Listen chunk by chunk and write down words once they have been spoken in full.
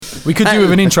We could do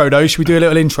with an intro though. Should we do a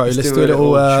little intro? Let's do a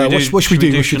little. What should we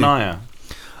do? Shania?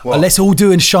 Let's all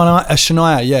do a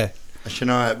Shania. Yeah. A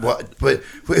Shania. What? But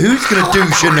who's going to do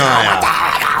Shania?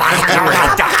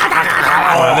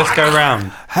 Right, let's go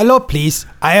round. Hello, please.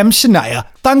 I am Shania.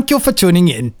 Thank you for tuning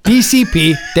in.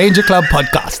 DCP Danger Club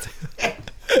Podcast.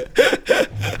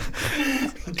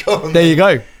 There you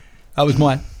go. That was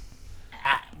mine.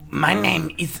 My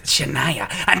name is Shania,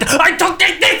 and I don't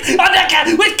take this.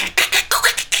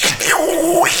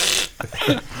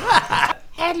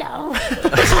 Hello.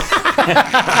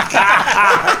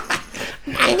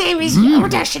 My name is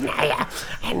Yoda Shania,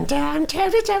 and I'm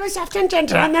terribly soft and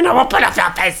gentle, and then I will pull off your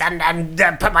face and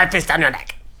put my fist on your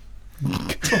neck.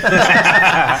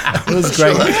 That was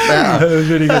great. That was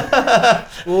really good.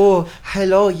 Oh,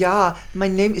 hello, yeah. My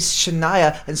name is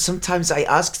Shania, and sometimes I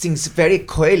ask things very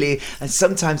coyly, and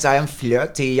sometimes I am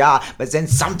flirty, yeah. But then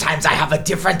sometimes I have a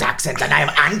different accent, and I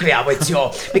am angrier with you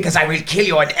because I will kill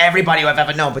you and everybody you have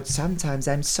ever known. But sometimes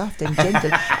I'm soft and gentle,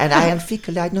 and I am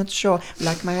fickle. I'm not sure.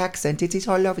 Like my accent, it is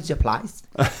all over the place.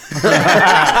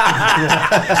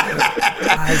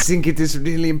 I think it is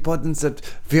really important that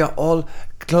we are all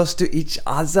close to each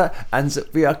other and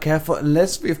that we are careful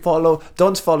unless we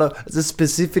don't follow the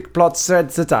specific plot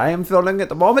threads that I am following at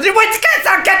the moment. In which case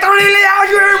I'll get really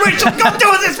angry. We should go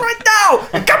do this right now.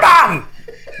 Come on.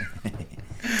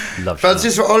 But this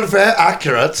was all very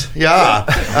accurate, yeah.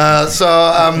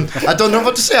 I don't know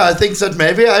what to say. I think that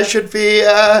maybe I should be,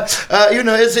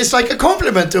 it's like a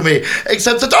compliment to me.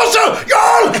 Except that also,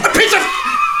 you're a piece of...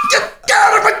 Get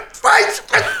out of my face!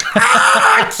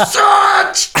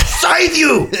 Scythe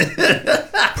you!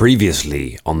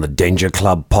 Previously on the Danger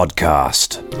Club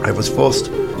podcast. I was forced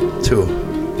to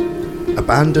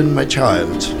abandon my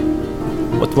child.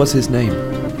 What was his name?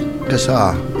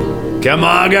 Kassar. Come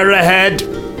on, get ahead.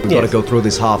 We've got to go through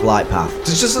this half-light path. It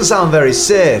just doesn't sound very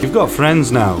safe. You've got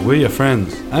friends now. We're your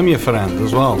friends. I'm your friend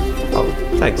as well. Oh,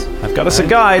 thanks. I've got us a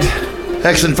guide.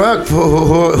 Excellent work.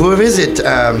 Who is it?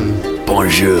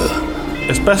 Bonjour.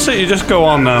 It's best that you just go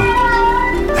on now.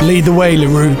 Lead the way,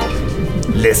 LaRue.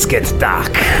 Let's get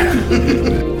dark.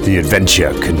 The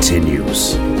adventure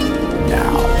continues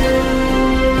now.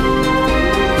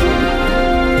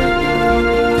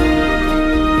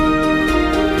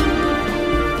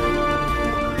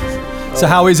 So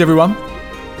how is everyone?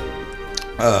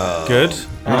 Good.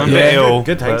 I'm a bit ill.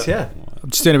 Good, thanks, yeah. I'm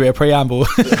just doing a bit of preamble. Or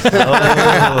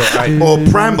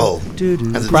Pramble.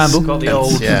 Pramble. Got the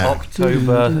old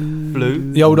October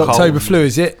flu. The old October flu,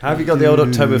 is it? How have you got the old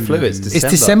October flu? It's December. It's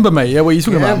December, mate. Yeah, what are you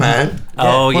talking Yeah, about? man.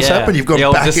 Oh, What's yeah. happened? You've The gone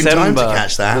old back in time to December.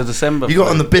 catch that. The December You got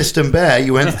flu. on the Biston Bear.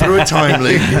 You went through a time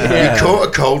loop. You caught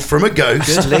a cold from a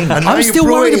ghost. And now I'm you still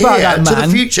brought worried it about here that, to man.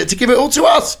 the future to give it all to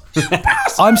us.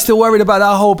 I'm still worried about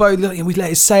that whole boat. Look, we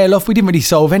let it sail off. We didn't really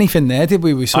solve anything there, did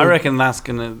we? I reckon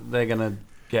they're gonna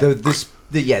get.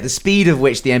 The speed of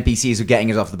which the NPCs were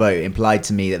getting us off the boat implied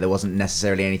to me that there wasn't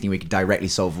necessarily anything we could directly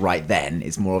solve right then.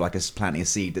 It's more like planting a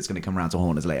seed that's going to come around to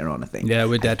haunt us later on, I think. Yeah,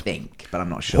 we're dead. I think, but I'm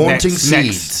not sure. Haunting next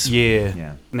seeds. year.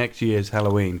 Yeah. Next year's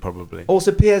Halloween, probably.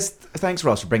 Also, P.S. Thanks,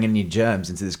 Ross, for bringing new germs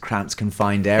into this cramped,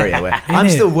 confined area where I'm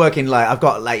still working. I've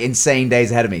got insane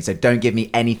days ahead of me, so don't give me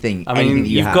anything. I mean, anything that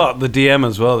you've have. got the DM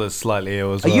as well that's slightly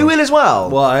ill as well. Are you ill as well?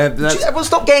 Well, everyone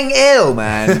stop getting ill,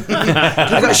 man. You've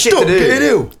got shit to do. Getting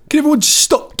ill. Can everyone just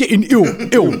stop getting ill?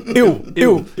 Bound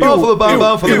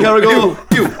for the Carrigal.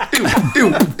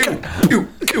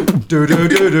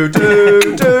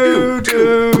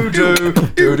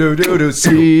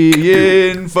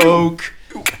 Seeing folk.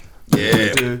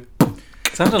 Yeah.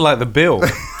 Sounded like the bill.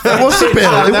 That was the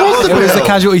bill. It was the It was the bill.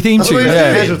 casualty theme tune.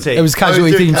 Yeah. Casualty. It was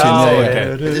casualty theme tune. Yeah,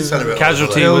 yeah. It did sound a bit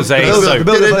Casualty like was a soap.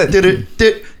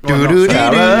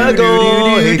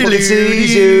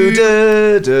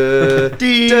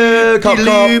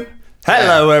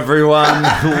 Hello, everyone.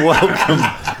 Welcome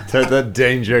to the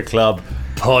Danger Club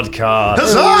podcast.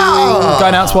 Huzzah!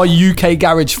 Going out to our UK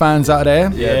garage fans out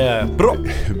there. Yeah.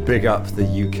 Big up the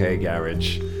UK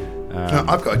garage.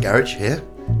 I've got a garage here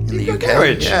in the UK.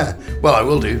 garage? Yeah. Well, I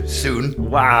will do soon.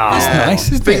 Wow. Nice,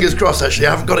 isn't it? Fingers crossed, actually.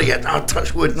 I haven't got it yet. I'll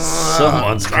touch wood.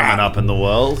 Someone's coming up in the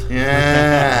world.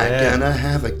 Yeah, gonna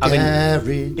have a garage.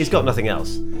 He's got nothing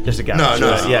else. Just a garage.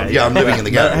 No. Yeah, I'm living in the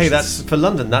garage. Hey, that's for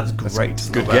London. That's great.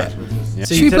 Good get.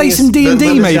 Should we play some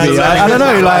D&D maybe? I don't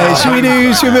know. Should we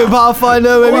do a bit of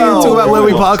Pathfinder? Maybe talk about where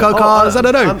we park our cars. I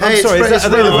don't know. Hey, sorry, it's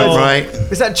available, right?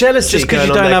 Is that jealousy? Just 'cause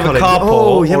you going on don't there, have a Colin?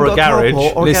 carport you or haven't a got garage.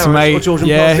 carport or Listen, garage mate, or Georgian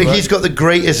yeah. I Park. think he's got the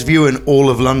greatest view in all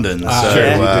of London.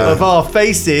 of our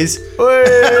faces.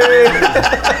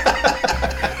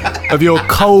 of your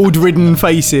cold-ridden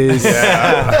faces.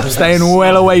 Staying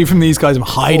well away from these guys. I'm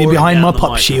hiding behind my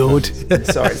pop shield.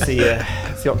 Sorry,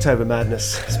 it's the October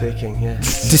Madness speaking. Yeah.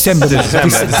 December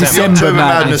Madness. December October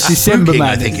Madness. December spooking, I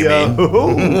Madness. think you mean.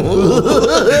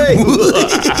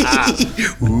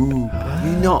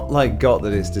 You not like got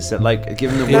that it's December. Like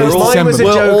given that Yeah, we're it's all December. was a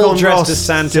we're joke all on dressed Ross as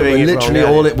Santa. doing We're it literally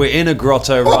wrong, we're in a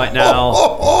grotto right now.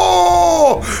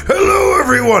 Hello,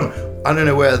 everyone. I don't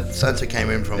know where Santa came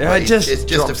in from. Yeah, but it just it's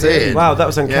just drops appeared. in. Wow, that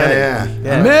was uncanny. Yeah.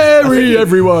 Merry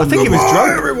everyone. I think he was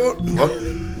Goodbye, drunk. everyone. What?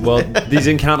 Well, these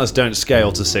encounters don't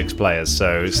scale to 6 players,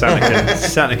 so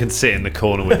Santa can sit in the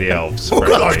corner with the elves. Oh,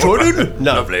 hello, Jordan.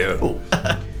 No. Lovely.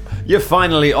 You're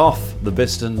finally off the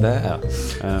Biston Bear.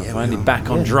 Finally back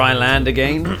on dry land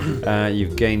again.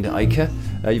 You've gained Ica.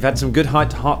 You've had some good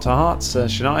heart-to-hearts.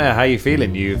 Shania, how are you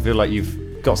feeling? You feel like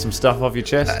you've got some stuff off your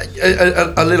chest?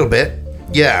 A little bit.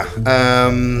 Yeah,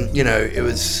 it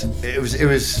was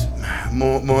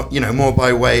more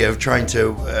by way of trying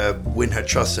to win her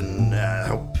trust and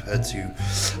help her to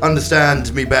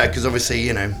understand me better. Because obviously,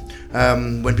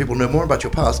 when people know more about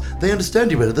your past, they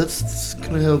understand you better. That's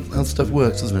kind of how stuff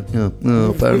works, isn't it? Yeah.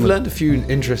 We've learned a few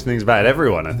interesting things about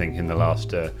everyone, I think, in the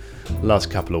last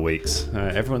couple of weeks.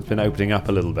 Everyone's been opening up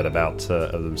a little bit about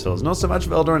themselves. Not so much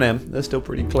Velda and M. They're still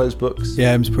pretty closed books.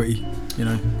 Yeah, M's pretty,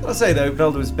 I'll say though,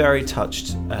 Velda was very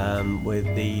touched with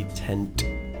the tent.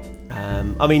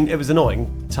 I mean, it was annoying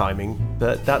timing,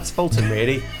 but that's Folton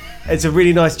really. It's a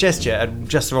really nice gesture at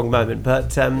just the wrong moment,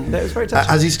 but it was very touching.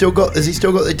 Has he still got?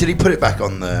 Did he put it back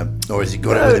on the? Or has he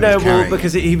got it? With him No, he's well, carrying?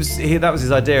 because that was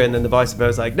his idea, and then the vice versa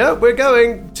was like, no, we're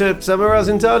going to somewhere else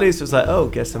entirely. So it's like, oh,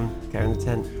 guess I'm carrying the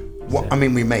tent. What? I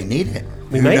mean, we may need it.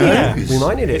 We Who may need knows? it. We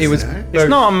might need it. It was. know. It's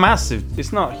not a massive.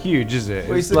 It's not huge, is it?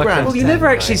 It's like Well, you never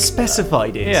actually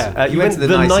specified it. Yeah. You went to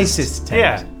the nicest tent.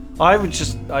 Yeah. I would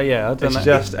just. I don't It's know.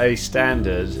 just a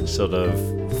standard sort of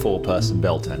 4-person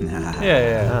bell tent.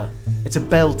 Yeah. It's a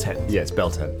bell tent. Yeah, it's bell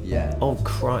tent. Yeah. Oh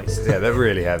Christ. Yeah, they're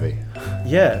really heavy.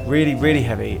 Yeah, really, really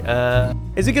heavy.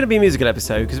 Is it going to be a musical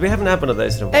episode? Because we haven't had one of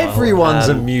those in a while. Everyone's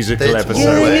a musical it's episode.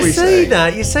 Yeah, always- you we say say.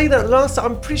 that. You say that.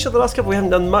 I'm pretty sure the last couple we haven't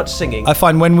done much singing. I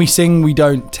find when we sing, we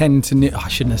don't tend to. I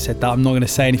shouldn't have said that. I'm not going to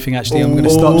say anything. Actually, I'm going to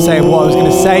stop saying what I was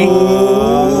going to say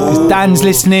because Dan's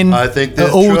listening I think at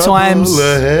there's all trouble times.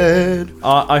 ahead.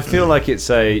 I feel like it's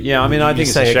I think it's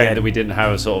a say shame again. that we didn't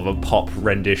have a sort of a pop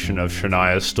rendition of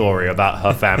Shania's story about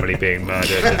her family being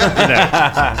murdered.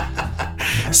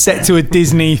 Set to a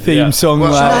Disney theme song.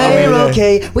 Well, like, I mean, You're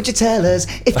okay, would you tell us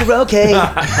if you're okay?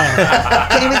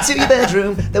 Came into your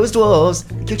bedroom, there was dwarves,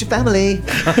 killed your family.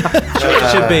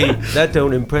 It should be that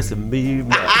don't impress me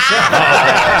much.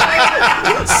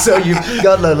 So you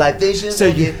got low light vision, so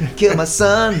you killed my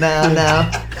son now. Now,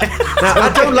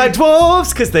 I don't like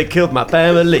dwarves because they killed my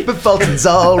family. But Fulton's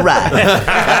alright.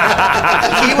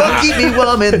 He won't keep me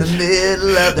warm in the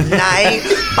middle of the night.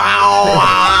 Bow,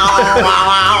 wow, wow,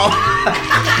 wow.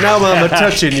 Now I'm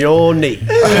touching your knee.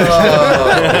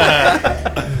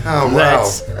 Oh wow!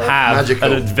 Let's have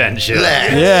Magical. an adventure.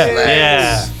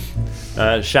 Let's.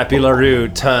 Chappie LaRue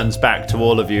turns back to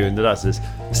all of you and does this.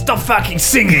 Stop fucking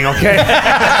singing, okay?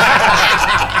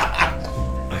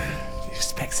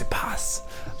 Expects a pass.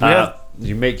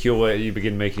 You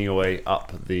begin making your way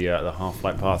up the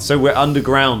half-light path. So we're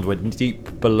underground. We're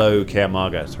deep below Kaer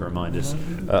Marga, to remind us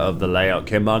of the layout.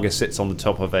 Kaer Marga sits on the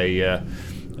top of a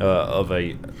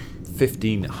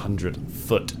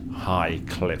 1,500-foot high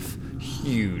cliff.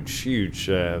 Huge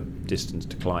distance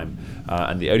to climb,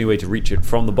 and the only way to reach it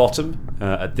from the bottom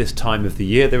at this time of the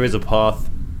year, there is a path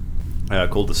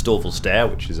called the Storval Stair,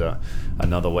 which is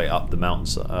another way up the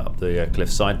mountains, up the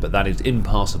cliffside, but that is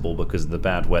impassable because of the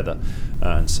bad weather,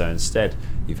 and so instead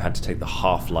you've had to take the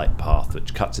half-light path,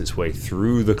 which cuts its way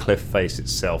through the cliff face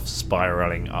itself,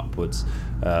 spiraling upwards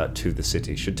to the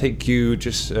city. Should take you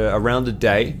just around a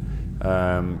day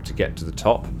to get to the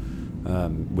top.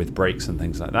 With breaks and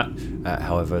things like that.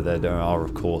 However, there are,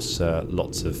 of course,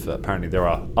 lots of... apparently there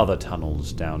are other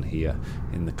tunnels down here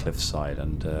in the cliffside,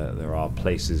 and there are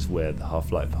places where the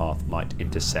half-light path might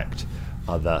intersect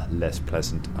other less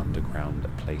pleasant underground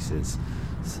places.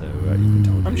 So you've been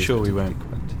told I'm to sure we be won't. quick.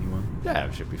 Yeah,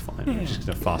 it should be fine. We're just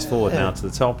going to fast forward now to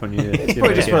the top, and It's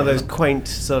probably just one of those quaint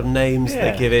sort of names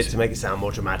they give it to make it sound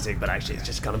more dramatic, but actually it's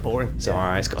just kind of boring. It's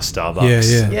alright, it's got a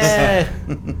Starbucks. Yeah.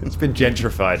 It's been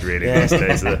gentrified, really, Yeah. these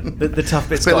days. The tough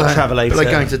bit's Bit got like, a travelator. bit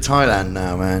like going to Thailand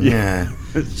now, man. Yeah,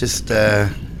 just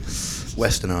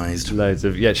westernized. Loads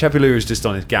of Chappie Lou is just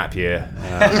on his gap year.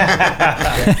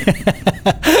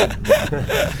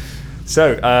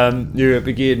 So you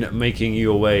begin making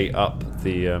your way up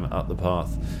the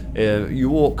path. You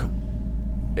walk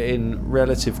in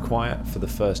relative quiet for the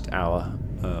first hour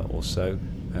or so,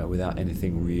 without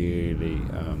anything really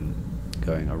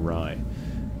going awry.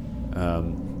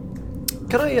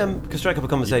 Can I strike up a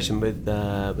conversation with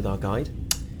our guide,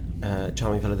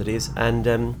 charming fellow that he is,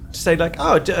 and say like,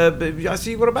 I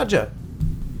see you got a badger.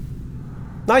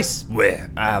 Nice. Where?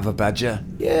 I have a badger.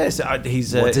 Yes,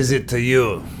 he's. What is it to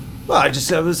you? Well, I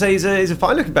would say he's a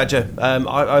fine-looking badger.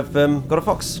 I've got a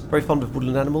fox, very fond of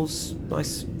woodland animals.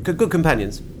 Nice, good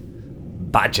companions.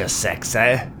 Badger sex,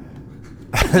 eh?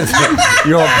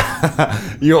 you're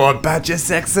a badger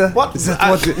sexer? What? Is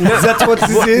that what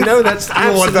this is? No, that's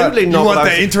absolutely not. You want what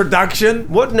the introduction?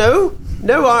 What? No,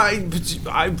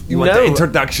 You want the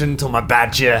introduction to my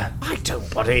badger? I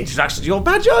don't want an introduction to your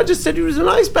badger. I just said he was a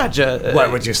nice badger. Why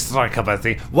would you strike up a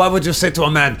thing? Why would you say to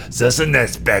a man, "That's a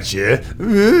nice badger"?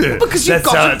 Because you've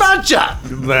got a badger.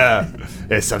 Well,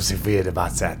 there's something weird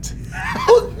about that.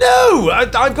 Oh, no,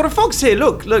 I've got a fox here.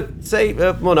 Look. Say,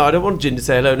 well, no, I don't want Jin to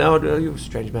say hello now. You're a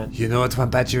strange man. You know what my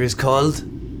badger is called?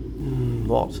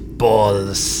 What?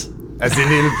 Balls. As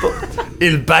in,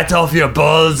 he'll bite off your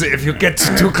balls if you get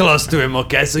too close to him,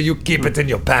 okay? So you keep it in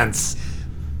your pants.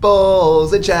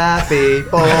 Balls and Chappy,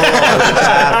 balls and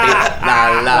Chappy, la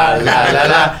la la la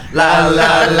la la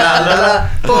la la la,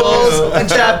 balls and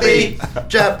Chappy.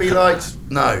 Chappy likes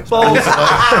Balls.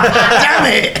 Damn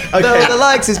it! No, the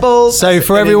likes is balls. So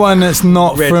for everyone that's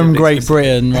not from Great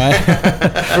Britain, right?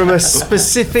 From a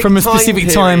specific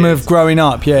time of growing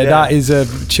up, that is a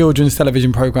children's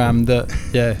television program that,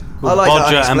 I like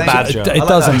Bodger that and unexplained. Badger. It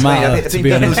doesn't matter, I to think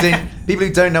be honest. people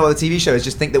who don't know what the TV show is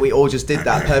just think that we all just did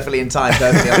that perfectly in time,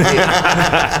 perfectly on key.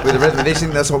 With the rhythm. They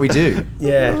think that's what we do.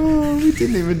 Yeah. We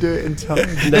didn't even do it in time.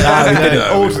 No,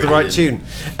 all to the right tune.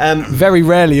 Very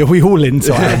rarely are we all in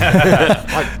time.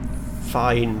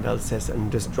 Fine, Bell says,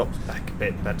 and just drops back a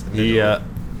bit back to the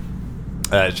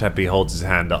middle. Chappie holds his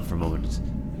hand up for a moment.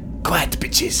 Quiet,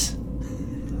 bitches.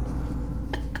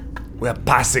 We are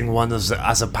passing one of the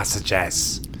other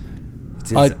passages.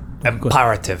 It is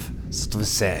imperative to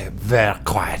say very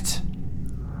quiet.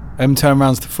 Turns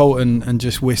around to Folton and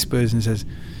just whispers and says,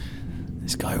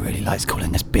 "This guy really likes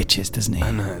calling us bitches, doesn't he?"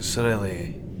 I know, it's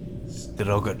really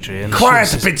derogatory. And Quiet,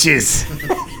 bitches!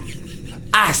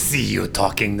 I see you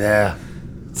talking there.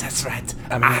 That's right.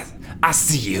 I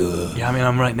see you. Yeah, I mean,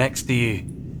 I'm right next to you.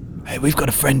 Hey, we've got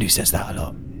a friend who says that a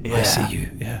lot. Yeah. I see you.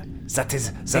 Yeah. That is.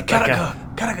 Hey,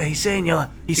 Carragher, he's saying your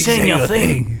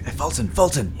thing. Hey,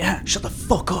 Folton. Yeah. Shut the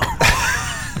fuck up.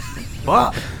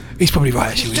 What? He's probably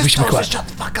right, actually. We should be quiet. Shut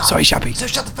the fuck up. Sorry, Chappie. So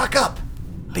shut the fuck up,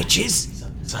 bitches.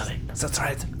 Sorry. That's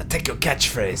right. I take your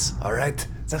catchphrase, alright?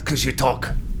 That's because you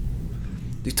talk.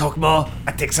 You talk more,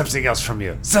 I take something else from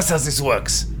you. That's how this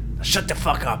works. Now shut the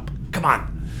fuck up. Come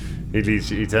on. He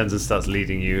turns and starts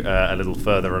leading you a little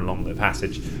further along the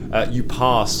passage. You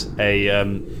pass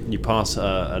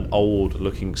an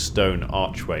old-looking stone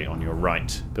archway on your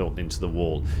right, built into the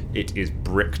wall. It is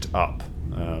bricked up,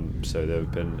 so there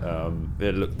have been.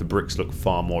 The bricks look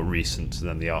far more recent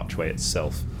than the archway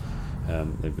itself.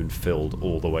 They've been filled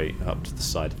all the way up to the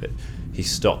side of it. He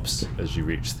stops as you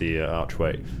reach the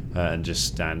archway and just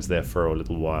stands there for a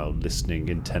little while, listening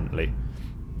intently.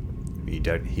 You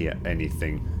don't hear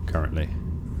anything currently.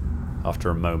 After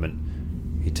a moment,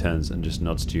 he turns and just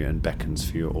nods to you and beckons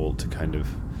for you all to kind of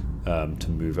to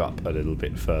move up a little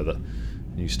bit further.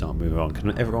 And you start moving on.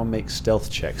 Can everyone make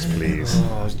stealth checks, please?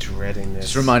 Oh, I was dreading this.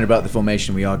 Just a reminder about the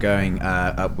formation. We are going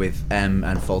up with M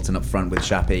and Folton up front with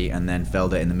Chappie, and then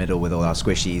Felder in the middle with all our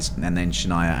squishies, and then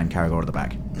Shania and Carragher at the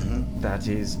back. That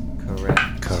is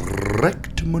correct.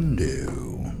 Correct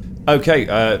mundo. Okay,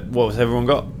 what has everyone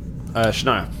got?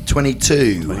 Shania.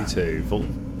 22. 22.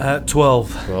 Fulton.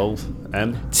 12. 12.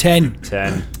 M. 10.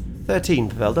 10. 13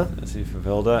 for Velda. Let's see for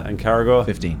Velda. And Carragher.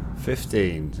 15.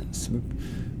 15. Some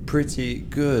pretty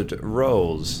good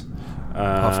rolls.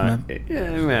 Half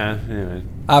Yeah.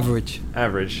 Average.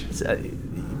 Average.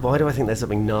 Why do I think there's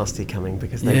something nasty coming?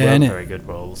 Because they Yeah, weren't innit? very good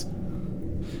rolls.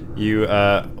 You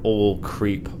all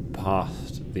creep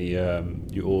past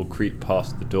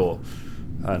the door,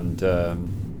 and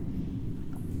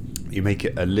you make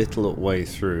it a little way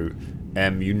through.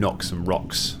 You knock some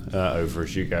rocks over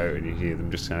as you go, and you hear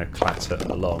them just kind of clatter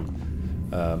along.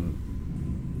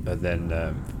 And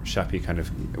then Chappie kind of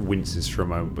winces for a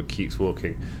moment, but keeps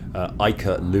walking.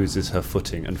 Ica loses her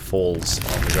footing and falls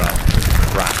on the ground.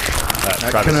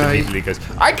 Crash. Travis immediately goes,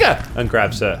 Ica! And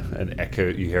grabs her, and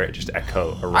you hear it just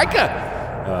echo around.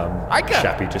 Ica!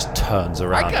 Chappie just turns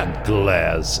around and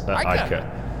glares at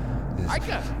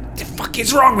Ica. The fuck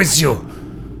is wrong with you?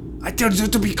 I told you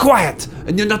to be quiet,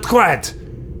 and you're not quiet.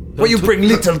 Why you bring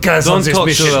little girls on Don't this talk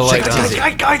mission? to her like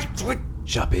that.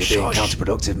 Shappy, you're being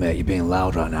counterproductive, mate. You're being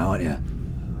loud right now, aren't you?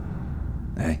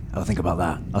 Hey, I'll think about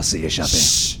that. I'll see you,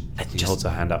 Shappy. He holds a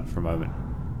hand up for a moment.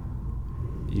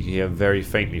 You can hear very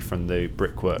faintly from the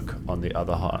brickwork on the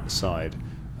other side.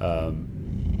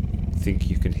 Think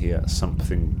you can hear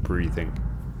something breathing.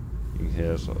 You can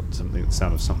hear sort of the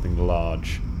sound of something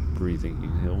large breathing. You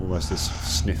can hear almost this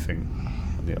sniffing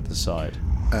on the other side.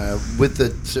 With the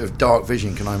sort of dark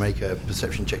vision, can I make a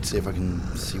perception check to see if I can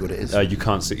see what it is? You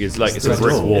can't see. It's a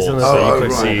brick wall, It's on the so side. you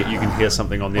can see. You can hear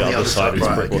something on the other side of this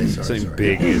right, brick okay, wall. sorry, Something sorry.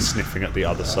 big is sniffing at the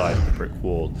other side of the brick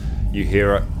wall. You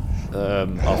hear it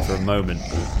after a moment.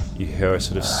 You hear a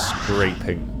sort of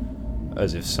scraping,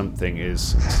 as if something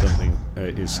is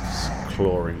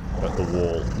clawing at the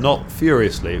wall. Not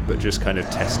furiously, but just kind of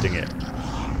testing it.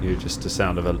 You just the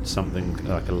sound of something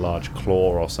like a large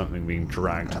claw or something being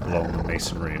dragged along the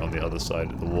masonry on the other side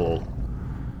of the wall.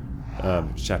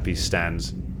 Shappy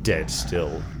stands dead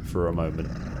still for a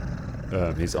moment,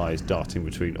 his eyes darting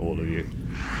between all of you.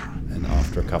 And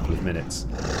after a couple of minutes,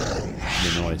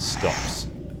 the noise stops,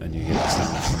 and you hear the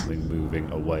sound of something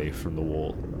moving away from the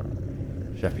wall.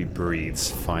 Shappy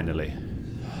breathes finally.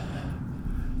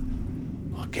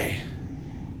 Okay.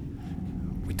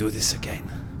 We do this again.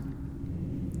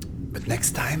 But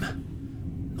next time,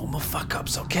 no more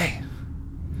fuck-ups, okay?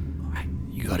 Alright,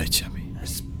 you got it, Shappy.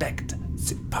 Respect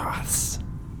the paths.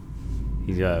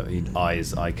 He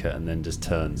eyes Ica and then just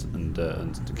turns and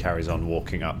carries on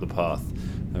walking up the path.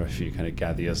 The rest of you kind of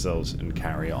gather yourselves and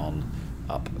carry on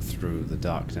up through the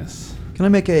darkness. Can I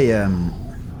make a,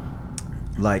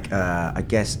 I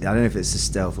guess, I don't know if it's a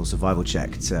stealth or survival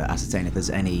check to ascertain if there's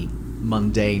any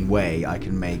mundane way I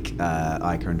can make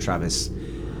Ica and Travis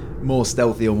more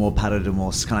stealthy or more padded or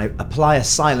more... Can I apply a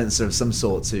silencer of some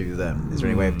sort to them? Is there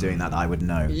any way of doing that I would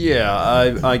know?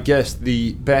 Yeah, I guess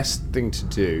the best thing to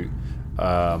do,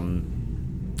 I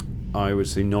would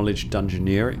say knowledge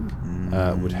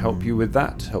dungeoneering would help you with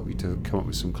that, help you to come up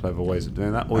with some clever ways of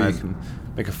doing that, or you can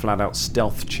make a flat-out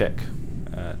stealth check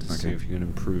to see if you can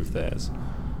improve theirs.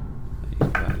 You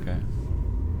give that a go.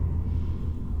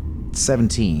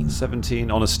 17. 17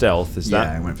 on a stealth, is that?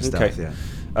 Yeah, I went for stealth, okay.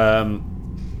 yeah.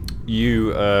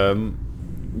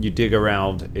 You dig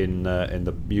around in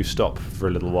the. You stop for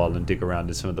a little while and dig around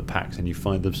in some of the packs, and you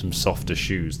find them some softer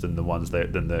shoes than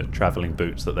the traveling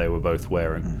boots that they were both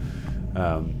wearing.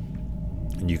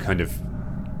 And you kind of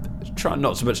try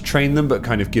not so much train them, but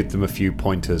kind of give them a few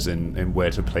pointers in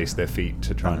where to place their feet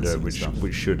to try and do it,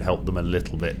 which should help them a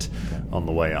little bit on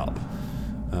the way up.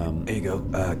 Here you go,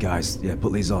 guys. Yeah,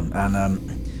 put these on, and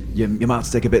you might have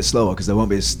to take a bit slower because they won't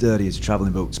be as sturdy as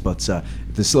travelling boots. But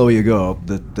if the slower you go,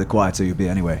 the quieter you'll be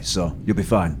anyway. So you'll be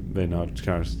fine.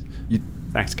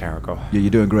 Thanks, Carrico. Yeah, you're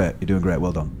doing great. You're doing great.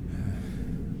 Well done.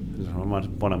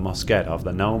 What I'm more scared of,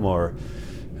 the gnome or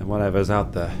whatever's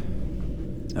out there.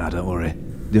 Ah, don't worry.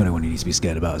 The only one you need to be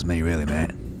scared about is me, really,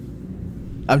 mate.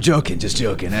 I'm joking, just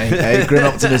joking, eh? Hey, grim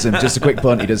optimism. Just a quick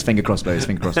punt. He does finger crossbows.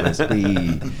 Carries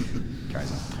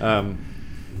on.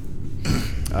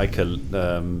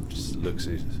 Ica just looks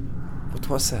at you. What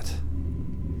was that?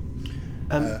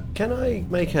 Can I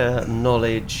make a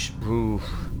knowledge...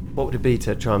 what would it be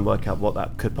to try and work out what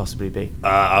that could possibly be?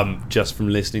 Just from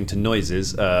listening to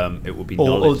noises, it would be Or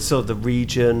knowledge. also the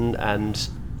region and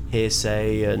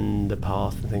hearsay and the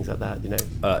path and things like that, you know?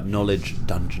 Knowledge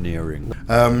dungeoneering.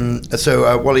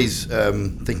 So while he's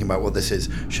thinking about what this is,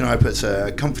 Shania puts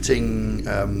a comforting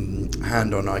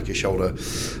hand on Ica's shoulder,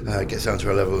 gets down to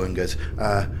her level and goes,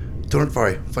 don't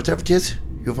worry, whatever it is,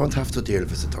 you won't have to deal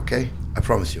with it, okay? I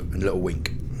promise you. And a little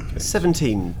wink.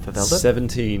 17 for Velda.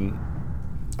 17.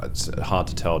 It's hard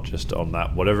to tell just on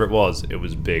that. Whatever it was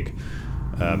big.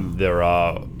 There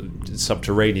are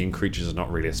subterranean creatures are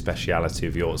not really a speciality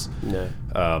of yours. No.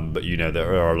 But you know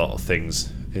there are a lot of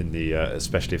things in the,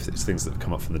 especially if it's things that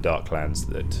come up from the Darklands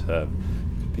that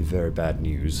could be very bad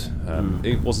news.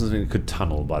 It wasn't something that could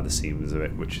tunnel by the seams of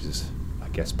it, which is, I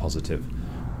guess, positive.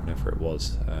 Whatever it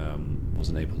was,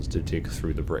 wasn't able to dig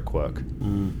through the brickwork.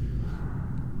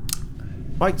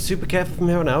 Right, super careful from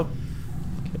here on out.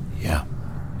 Yeah.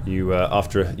 You,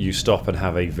 after you stop and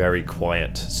have a very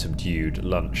quiet, subdued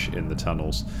lunch in the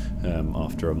tunnels,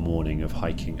 after a morning of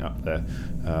hiking up there,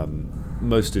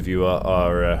 most of you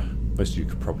most of you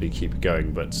could probably keep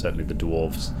going, but certainly the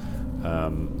dwarves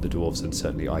and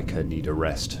certainly Ica need a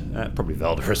rest. Probably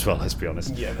Velda as well. Let's be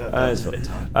honest. Yeah, that's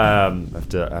have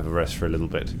to have a rest for a little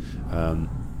bit.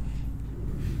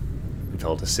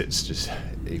 Velda sits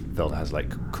Velda has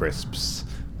like crisps.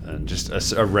 And just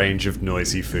a range of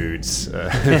noisy foods.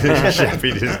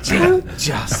 Shappy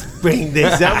Just bring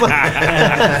this up.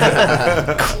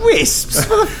 Crisps?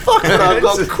 Where the fuck have I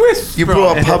got crisps? You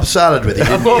brought a pub salad with you.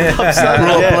 I brought a pub salad. You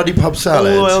brought a bloody pub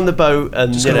salad. All the way on the boat,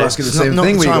 and Just you gonna know. ask you the It's same not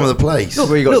thing. the where you time got- of the place.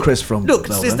 Where you got Chris from? Look,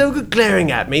 Velda? there's no good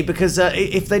glaring at me because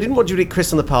if they didn't want you to eat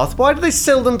crisps on the path, why do they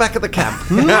sell them back at the camp?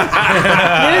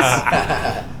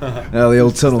 Yes. The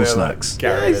old tunnel snacks.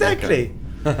 Yeah, exactly.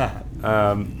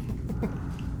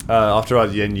 After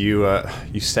again,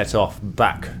 you set off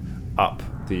back up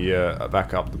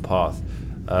the path.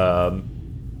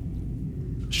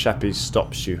 Shappy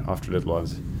stops you after a little while,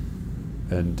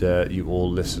 and you all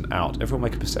listen out. Everyone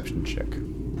make a perception check.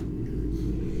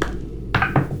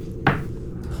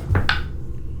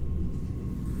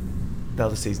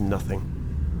 Velda sees nothing.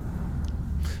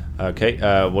 Okay,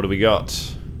 what do we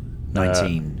got?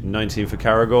 19. 19 for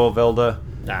Caragor, Velda.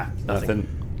 Nah, Nothing.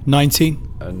 19.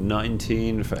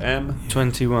 19 for M.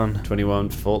 21. 21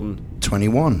 for Folton.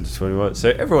 21. 21. So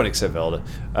everyone except Velda.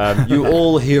 You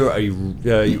all hear a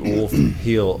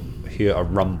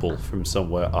rumble from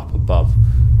somewhere up above,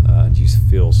 and you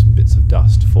feel some bits of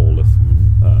dust fall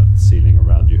from the ceiling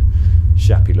around you.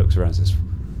 Shappy looks around and says,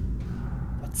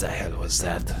 "What the hell was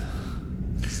that?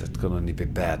 Is that gonna only be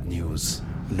bad news?"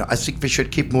 No, I think we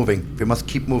should keep moving. We must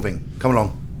keep moving. Come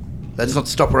along. Let's not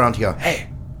stop around here. Hey,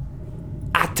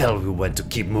 I tell you when to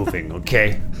keep moving,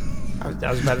 okay? I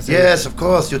was about to say. Yes, of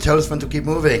course. You tell us when to keep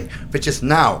moving, which is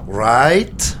now,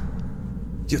 right?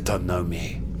 You don't know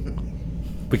me.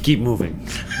 But keep moving.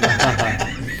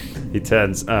 He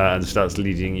turns and starts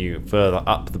leading you further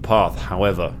up the path.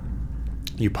 However,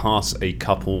 you pass a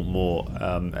couple more.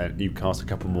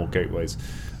 Gateways.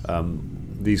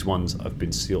 These ones have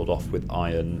been sealed off with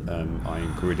iron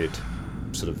gridded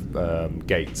sort of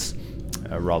gates,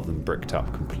 rather than bricked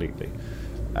up completely.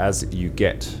 As you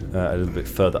get a little bit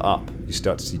further up, you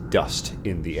start to see dust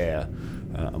in the air,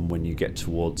 and when you get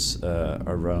towards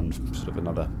around sort of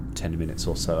another 10 minutes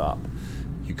or so up,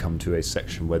 you come to a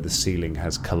section where the ceiling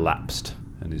has collapsed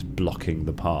and is blocking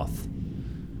the path.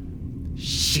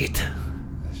 Shit.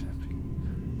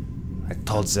 I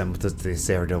told them that this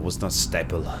area was not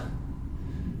stable.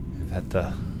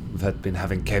 We've been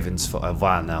having Kevins for a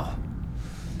while now.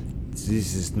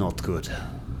 This is not good.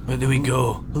 Where do we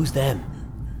go? Who's them?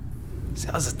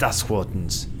 The other Dust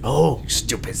Wardens. Oh, You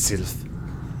stupid sylph.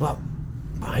 well,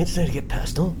 I ain't trying to get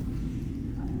personal.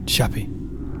 Shappy,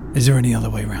 is there any other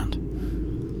way round?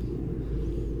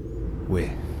 We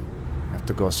have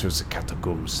to go through the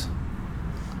catacombs.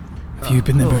 Have you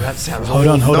been there? that sounds Hold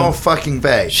on. No fucking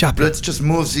way. Shappy. Let's just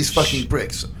move these fucking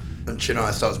bricks. And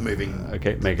Shania starts moving.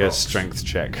 Okay, make a strength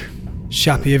check.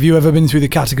 Shappy, have you ever been through the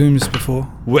catacombs before?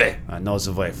 We I know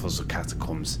the way for the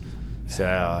catacombs. They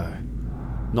are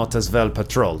not as well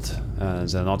patrolled.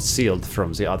 They're not sealed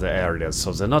from the other areas,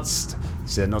 so they're not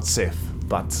safe.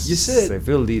 But You said-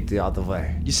 they will lead the other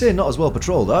way. You say not as well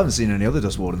patrolled. I haven't seen any other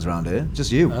dust wardens around here.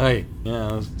 Just you. Aye.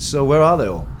 Yeah. So where are they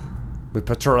all? We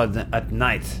patrol at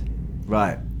night.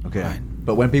 Right. Okay.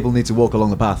 But when people need to walk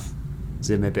along the path,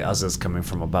 There may be others coming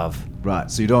from above. right?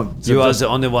 So you don't. So You are just the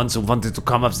only ones who wanted to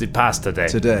come up the path today.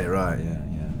 today, right? Yeah.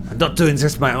 I'm not doing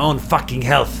this for my own fucking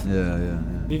health. Yeah.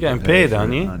 You're getting paid,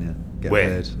 aren't you? Get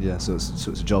Where? paid. Yeah. So it's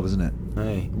a job, isn't it?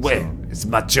 Aye. Well, it's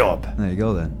my job. There you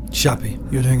go then. Shappy,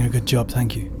 you're doing a good job,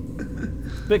 thank you.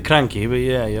 Bit cranky, but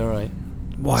yeah, you're right.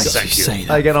 Why did you say How you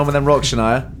that? getting on with them rocks,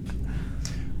 Shania?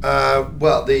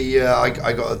 Well,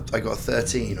 I got a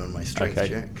 13 on my strength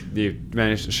check. You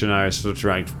managed to Shania sort of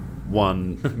dragged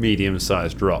one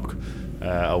medium-sized rock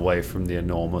away from the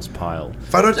enormous pile.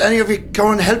 Why don't any of you come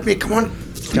on help me? Come on.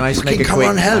 Can I just make a come quick?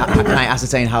 on help? Can I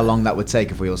ascertain how long that would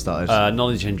take if we all started?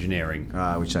 Knowledge engineering.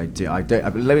 Which I do. I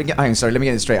don't. Let me get. Hang on, sorry. Let me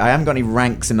get this straight. I haven't got any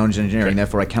ranks in knowledge engineering, Okay.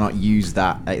 therefore I cannot use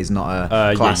that. It is not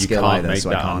a class you skill can't either, make so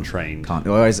that I can't. untrained.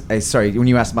 Can't. Sorry. When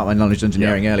you asked about my knowledge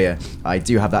engineering earlier, I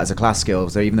do have that as a class skill.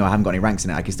 So even though I haven't got any ranks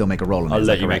in it, I can still make a roll on it. I'll Is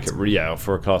let that you make correct? it.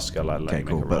 For a class skill, I'll let Okay, you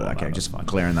cool. make a roll. But on okay, that, just that's fine.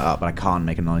 clearing that up. But I can't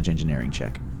make a knowledge engineering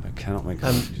check. I cannot make.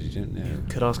 You didn't know.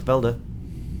 Could ask Velda.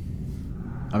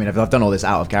 I mean, I've done all this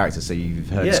out of character, so you've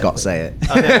heard Yeah. Scott say it.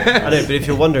 I know, but if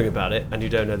you're wondering about it and you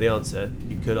don't know the answer,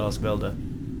 you could ask Velda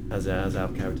as our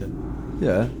character.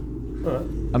 Yeah. Alright.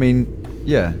 I mean,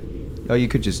 yeah. Oh, you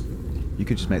could just make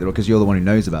the roll because you're the one who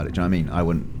knows about it. Do you know what I mean? I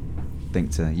wouldn't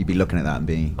think to. You'd be looking at that and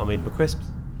be. I mean, for crisps.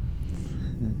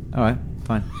 All right,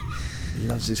 fine. He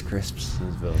loves his crisps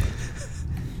as well.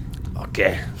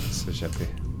 Okay. So Shappy.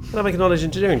 Can I make a knowledge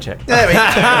engineering check? There we go.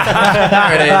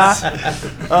 There it is.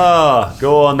 Ah,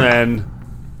 go on then.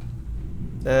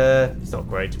 It's not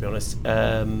great, to be honest.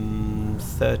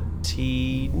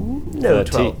 13... No,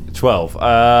 12. 12.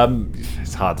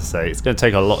 It's hard to say. It's going to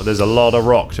take a lot. There's a lot of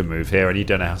rock to move here, and you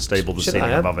don't know how stable the Shit, ceiling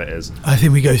I am. above it is. I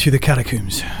think we go through the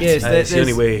catacombs. Yes, It's the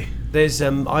only way. There's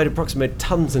I'd approximate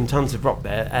tons and tons of rock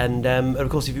there, and of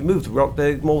course, if you move the rock,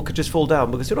 the more could just fall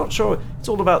down because you're not sure. It's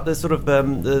all about the sort of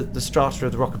the strata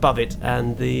of the rock above it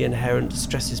and the inherent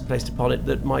stresses placed upon it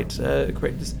that might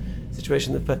create this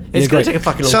situation. It's going to take a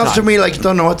fucking long time. Sounds to me like you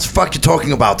don't know what the fuck you're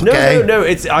talking about. Okay? No.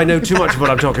 I know too much of what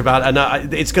I'm talking about,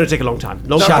 and it's going to take a long time.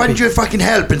 Why don't you fucking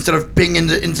help instead of being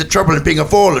into trouble and being a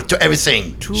fool to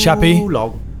everything? Too Shappy?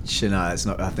 long. Shania, it's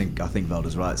not. I think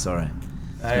Velda's right. Sorry.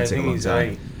 I think he's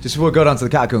right. Just before we go down to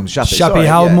the catacombs, Shappy. Shappy,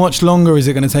 how much longer is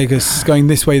it going to take us going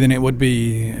this way than it would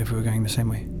be if we were going the same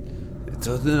way?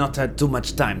 Do not have too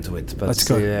much time to it, but Let's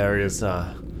go. the areas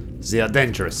they are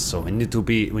dangerous, so we need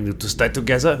to stay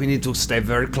together. We need to stay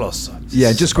very close.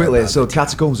 Yeah, just quickly. So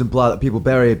catacombs imply that people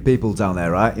bury people down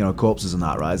there, right? You know, corpses and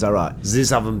that, right? Is that right?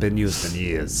 These haven't been used in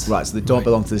years. Right. So they don't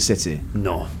belong to the city.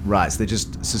 No. Right. So they're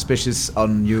just suspicious,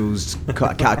 unused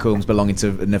catacombs belonging to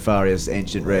a nefarious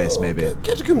ancient race, maybe.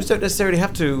 Catacombs don't necessarily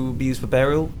have to be used for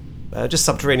burial. Just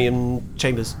subterranean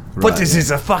chambers. But this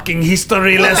is a fucking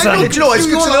history lesson. Do you know what? It's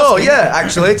good to know. Yeah,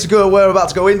 actually, to go where we're about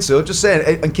to go into. Just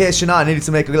saying, in case Shania needed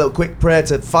to make a little quick prayer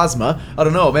to Phasma. I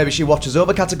don't know. Maybe she watches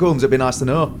over catacombs. It'd be nice to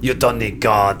know. You don't need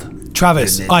God.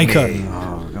 Travis,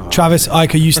 Ica. Travis,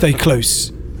 Ica, you stay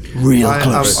close. Real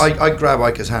close. I grab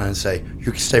Ika's hand and say,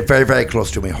 "You can stay very, very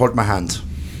close to me. Hold my hand."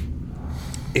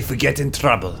 If we get in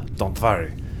trouble, don't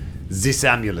worry. This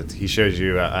amulet, he shows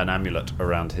you an amulet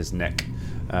around his neck.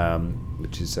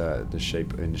 Which is in the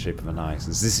shape of an eye.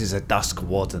 Says, this is a Dusk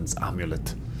Warden's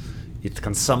amulet. It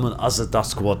can summon other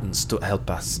Dusk Wardens to help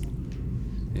us.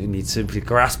 You need simply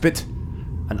grasp it,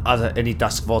 and any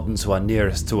Dusk Wardens who are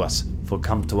nearest to us will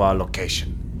come to our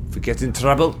location. If we get in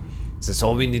trouble, that's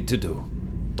all we need to do.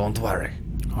 Don't worry.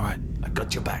 All right. I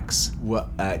got your backs. What?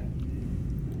 Are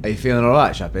you feeling all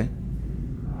right, Shappy?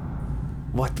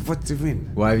 What do you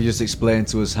mean? Why have you just explained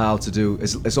to us how to do?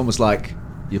 It's almost like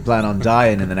you plan on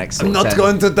dying in the next. I'm not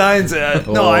going to die.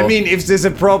 No, I mean if there's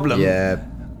a problem. Yeah.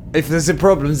 If there's a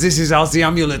problem, this is how the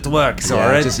amulet works,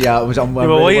 alright? What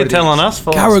are you telling us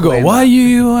for? Garagor, why are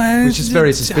you... which is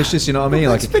very suspicious, you know what I mean?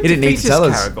 Like, he didn't need to tell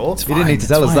us. He didn't need to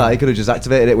tell us that. He could have just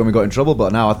activated it when we got in trouble,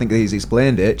 but now I think that he's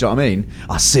explained it. Do you know what I mean?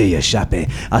 I see you, Shappy.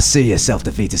 I see your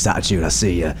self-defeatist attitude. I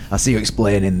see you. I see you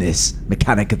explaining this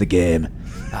mechanic of the game.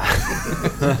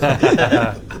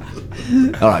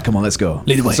 Alright, come on, let's go.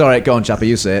 Lead the way. Sorry, go on, Shappy.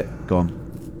 You say it. Go on.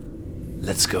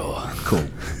 Let's go. Cool.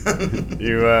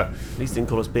 You, At least didn't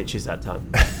call us bitches that time.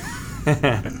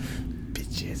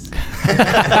 Bitches.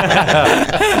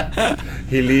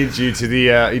 He leads you to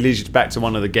he leads you back to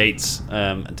one of the gates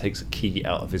and takes a key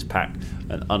out of his pack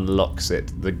and unlocks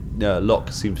it. The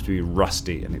lock seems to be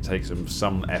rusty, and it takes him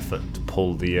some effort to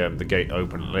pull the gate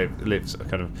open. It leaves a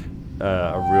kind of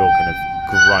a real kind of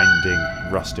grinding,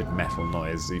 rusted metal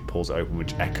noise. He pulls it open,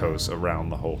 which echoes around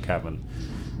the whole cavern.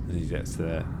 And he gets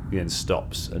there. He then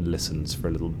stops and listens for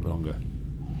a little longer.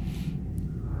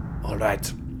 All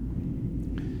right.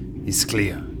 It's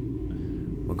clear.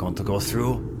 We're going to go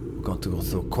through. We're going to go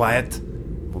through quiet.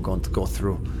 We're going to go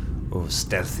through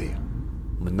stealthy.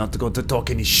 We're not going to talk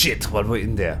any shit while we're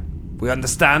in there. We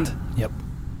understand? Yep.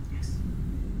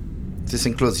 This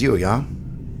includes you, yeah?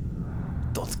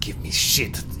 Don't give me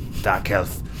shit, Dark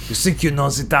Elf. You think you know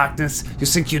the darkness? You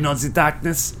think you know the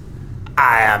darkness?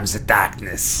 I am the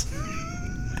darkness.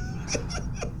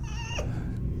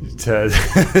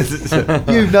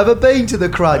 You've never been to the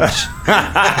Crunch.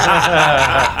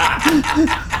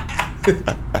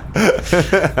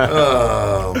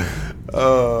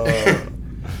 Oh.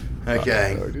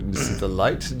 Okay. I didn't see the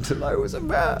light until I was a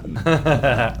man.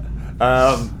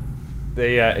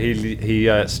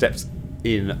 He steps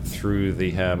in through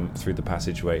the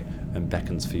passageway and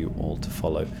beckons for you all to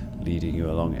follow, leading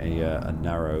you along a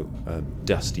narrow,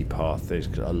 dusty path. There's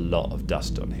a lot of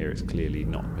dust on here. It's clearly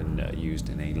not been used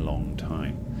in a long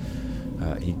time.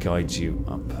 He guides you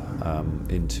up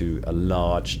into a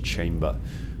large chamber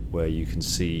where you can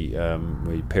see,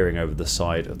 where you're peering over the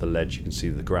side of the ledge, you can see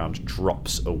the ground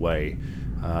drops away.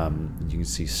 You can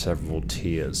see several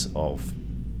tiers of,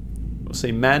 I'll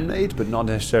say man-made, but not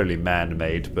necessarily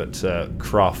man-made, but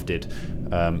crafted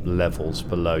levels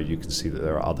below. You can see that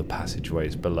there are other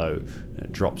passageways below. And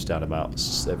it drops down about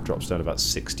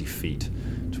 60 feet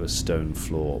to a stone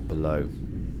floor below.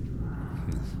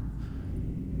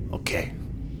 Okay,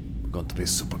 we're going to be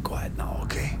super quiet now.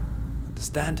 Okay,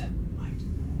 understand?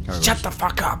 Shut the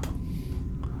fuck up.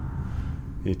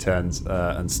 He turns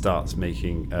and starts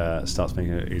making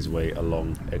his way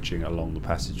edging along the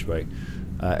passageway.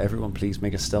 Everyone, please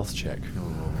make a stealth check.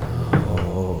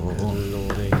 Oh,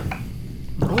 lordy.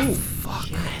 Oh,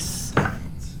 fuck. Yes.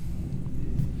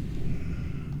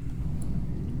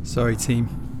 Sorry, team.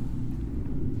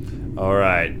 All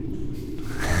right.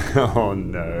 Oh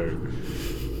no.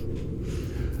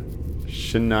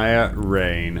 Shania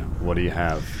Rain, what do you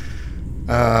have?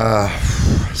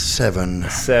 7.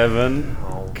 7.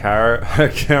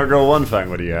 Caragor One Fang,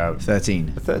 what do you have?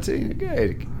 13. 13.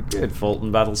 Good.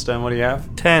 Folton Battlestone, what do you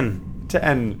have? 10.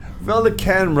 10. Velda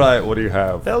Kenwright, what do you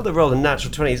have? Velda rolled a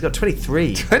natural 20. He's got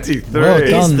 23. 23. Well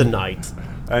He's done. the knight.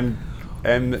 And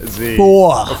MZ.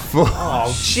 4. Oh,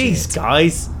 jeez,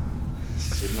 guys.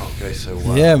 Did not go so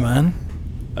well. Yeah, man.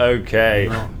 Okay.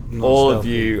 Not All of stealthy.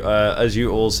 you, as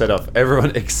you all set off,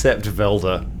 everyone except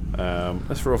Velda.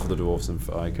 Let's roll for the dwarves and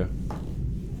for Ica.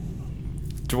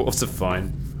 Dwarves are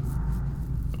fine.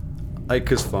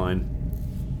 Ica's fine.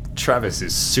 Travis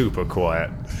is super quiet.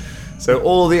 So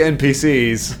all the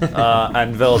NPCs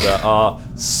and Velda are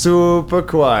super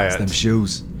quiet. Them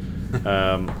shoes.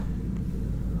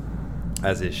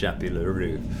 As is Chappie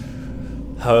LaRue.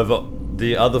 However,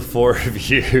 the other 4 of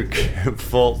you,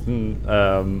 Folton,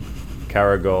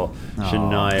 Caragor,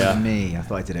 Shania. Me. I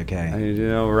thought I did okay. You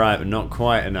did alright, but not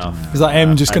quite enough. It's like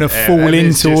M just going to fall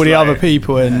is into all just the like- other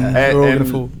people and we're all going to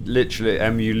fall.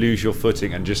 Literally, you lose your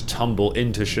footing and just tumble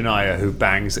into Shania, who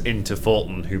bangs into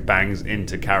Folton, who bangs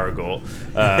into Caragor.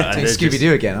 And Take they're Scooby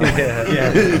Doo again. aren't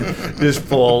I? just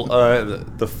fall.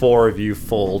 The 4 of you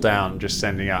fall down, just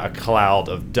sending out a cloud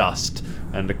of dust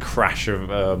and a crash of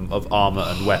armor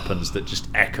and weapons that just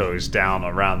echoes down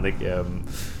around the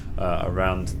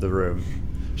room.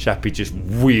 Shappy just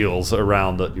wheels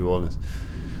around at you all.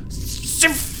 The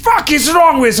fuck is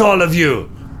wrong with all of you?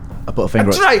 I put a finger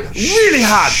up. Try really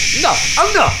hard. No.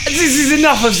 This is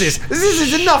enough of this. This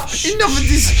is enough. Enough of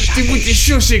this with this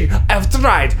shushing. I've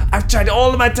tried all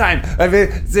of my time. I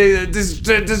mean, this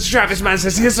Travis man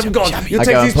says, "Here's some gold. You I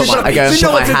take go these and put my- I go and You know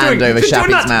put what my you're hand doing. over You do Shappy's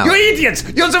not. mouth. You're idiots.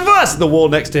 You're the worst." The wall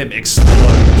next to him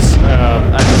explodes.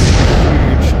 And a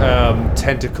huge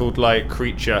tentacled-like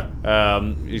creature.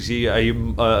 You see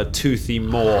a toothy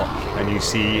maw, and you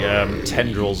see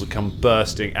tendrils come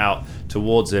bursting out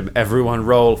towards him. Everyone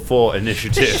roll for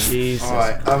initiative. Jesus.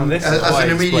 Alright, This is as quite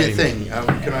an immediate explaining.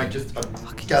 thing, can I just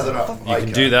gather up? You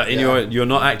can do that in you're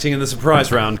not acting in the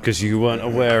surprise round because you weren't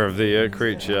aware of the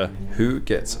creature. Who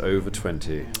gets over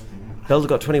 20? Velda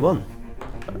got 21.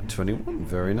 21,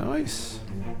 very nice.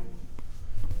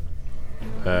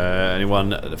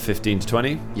 Anyone 15 to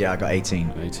 20? Yeah, I got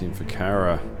 18. 18 for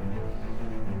Kara.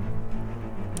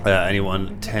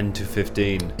 Anyone 10 to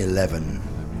 15? 11.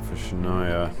 For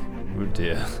Shania. Oh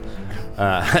dear.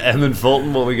 M and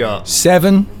Fulton, what we got?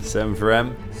 7. 7 for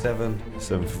M. 7.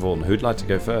 7 for Fulton. Who'd like to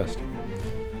go first?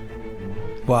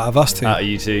 What, out of us two?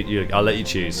 You two. I'll let you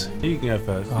choose. You can go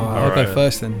first. I'll alright. go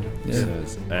first then. Yeah.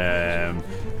 Says and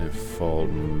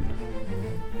Fulton.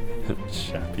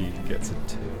 Chappie gets a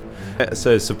 2.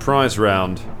 So surprise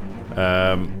round.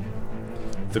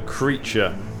 The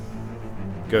creature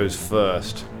goes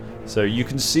first. So you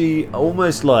can see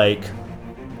almost like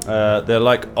they're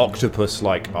like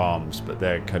octopus-like arms, but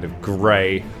they're kind of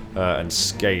grey and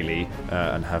scaly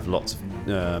and have lots of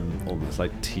almost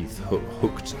like teeth,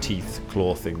 hooked teeth,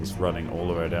 claw things running all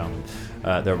the way down.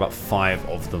 There are about 5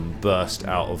 of them burst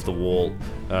out of the wall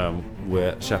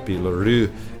where Chappie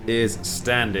LaRue is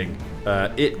standing.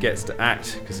 It gets to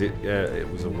act because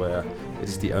it was aware. It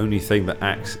is the only thing that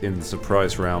acts in the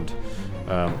surprise round.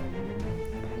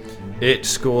 It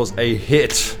scores a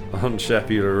hit on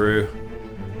Chappie LaRue.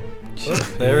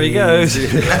 There he goes. You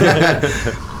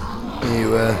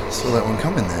saw that one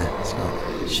coming there. So.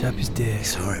 Chappie's dick.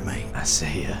 Sorry, mate. I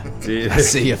see you. Dealing, I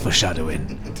see you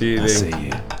foreshadowing. I see dealing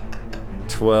you.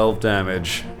 12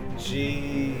 damage.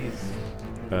 Jeez.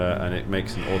 And it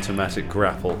makes an automatic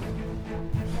grapple,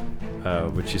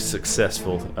 which is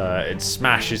successful. It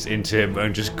smashes into him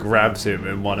and just grabs him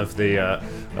in one of the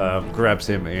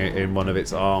in one of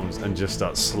its arms and just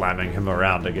starts slamming him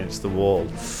around against the wall.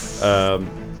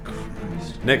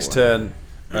 Next turn,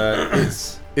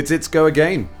 it's its go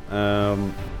again.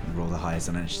 Roll the highest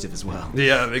on initiative as well.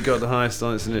 Yeah, it got the highest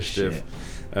on its initiative.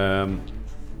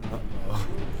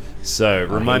 So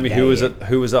remind me who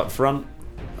was up front.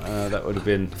 That would have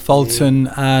been Folton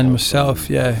and myself,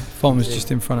 yeah. Folton was just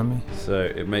in front of me. So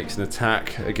it makes an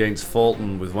attack against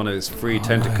Folton with one of its 3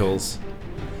 tentacles.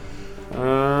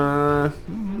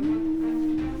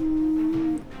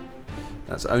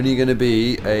 That's only going to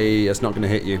be a. That's not going to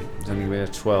hit you. It's only going to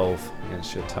be a 12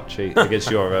 against your touchy,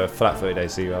 against your flat-footed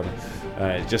AC rather.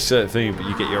 It's just certain thing, but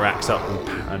you get your axe up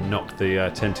and knock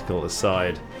the tentacle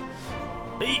aside.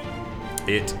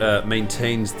 It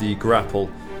maintains the grapple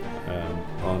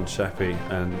on Chappie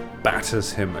and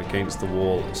batters him against the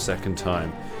wall a second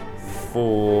time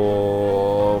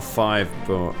for 5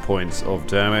 points of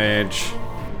damage.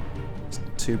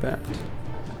 too bad.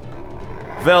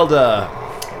 Velda.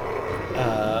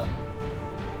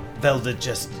 Velda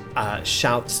just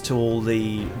shouts to all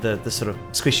the sort of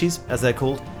squishies, as they're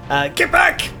called, get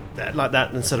back! Like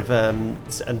that, and sort of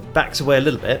and backs away a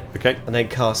little bit. Okay. And then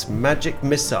casts magic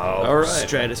missile All right.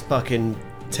 straight at this fucking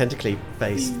tentacly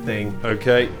based thing.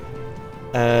 Okay.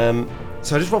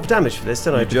 So I just roll for damage for this,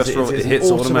 don't I? Just roll, It's it hits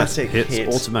an automatic hits hit.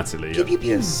 automatically. Yeah.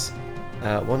 Yes.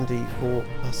 1d4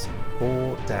 plus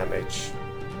 4 damage.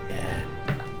 Yeah.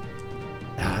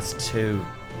 That's 2.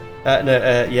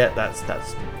 Yeah, that's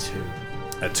 2.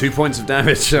 2 points of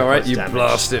damage. All right, Points you damage.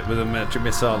 blast it with a magic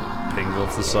missile, pings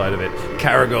off the side of it.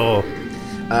 Caragor.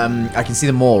 I can see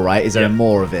the more, right? Is there Yeah. a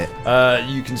more of it?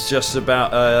 You can just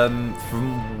about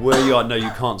from where you are. No,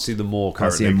 you can't see the maw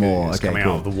Can't see currently. a maw, It's okay, coming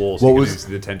cool. out of the walls. What You can was-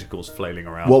 see the tentacles flailing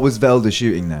around. What was Velda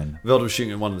shooting then? Velda was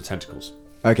shooting at one of the tentacles.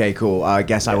 Okay, cool. I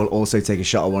guess I will also take a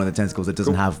shot at one of the tentacles that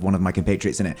doesn't have one of my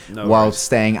compatriots in it, No while worries.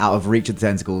 staying out of reach of the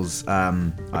tentacles.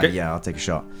 Okay. Yeah, I'll take a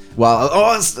shot. Well,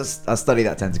 I'll study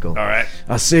that tentacle. All right.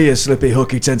 I see you, slippy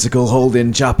hooky tentacle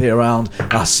holding chappy around.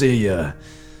 I see you.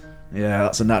 Yeah,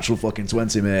 that's a natural fucking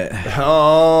 20, mate.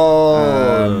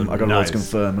 Oh, I got to roll to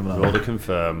confirm. haven't I? Roll to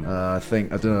confirm. I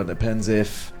think I don't know. It depends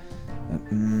if.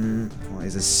 What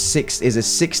is a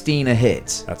 16 a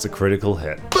hit? That's a critical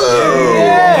hit.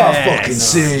 I fucking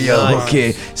see you,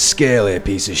 hooky, scaly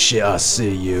piece of shit. I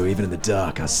see you, even in the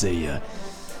dark. I see you.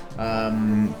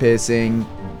 Piercing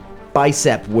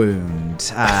bicep wound.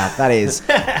 That is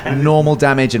normal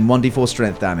damage and 1d4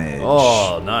 strength damage.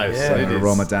 Oh, nice. So I'm It gonna is-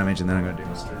 roll my damage and then I'm gonna do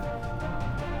my strength.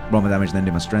 Roll my damage and then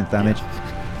do my strength damage.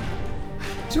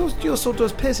 Your sword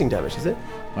does piercing damage, is it?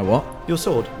 My what? Your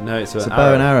sword? No, it's It's a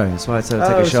bow and arrow. That's why I said I'd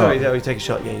take a shot. Sorry, no, you take a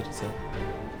shot. Yeah, you did say.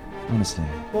 Honestly.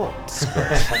 What?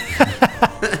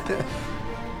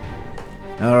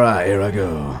 All right, here I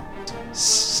go.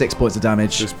 6 points of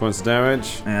damage 6 points of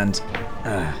damage. and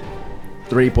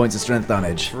 3 points of strength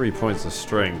damage. 3 points of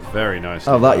strength. Very nice.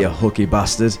 Oh, that you hooky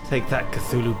bastard. Take that,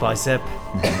 Cthulhu bicep.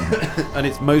 And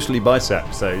it's mostly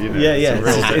bicep, so you know. Yeah, it's yeah. a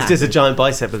real It's just a giant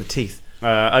bicep with teeth.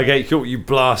 Okay, cool. You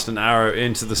blast an arrow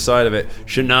into the side of it.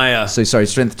 Shania. So sorry,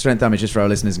 strength damage just for our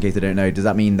listeners in case they don't know. Does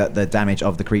that mean that the damage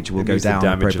of the creature will go Means the down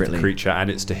damage of appropriately? the creature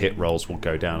and its to hit rolls will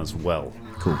go down as well.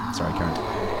 Cool. Sorry, Karen.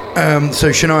 So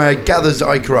Shania gathers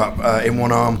Ica up in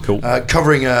one arm, Cool.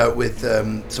 covering her with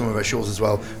some of her shawls as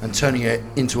well, and turning it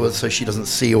into her so she doesn't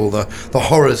see all the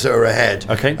horrors that are ahead.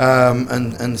 Okay.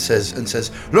 And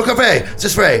says, "Look up here,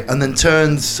 this way," and then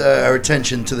turns her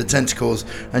attention to the tentacles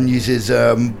and uses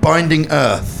binding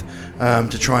earth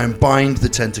to try and bind the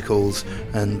tentacles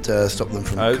and stop them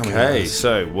from coming at Okay, us.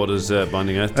 so what does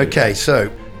Binding Earth do? Okay, so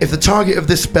if the target of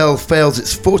this spell fails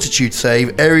its fortitude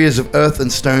save, areas of earth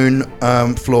and stone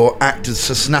floor act as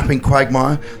a snapping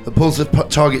quagmire that pulls the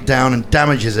target down and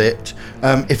damages it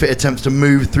if it attempts to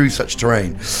move through such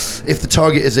terrain. If the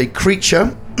target is a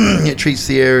creature, it treats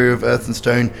the area of earth and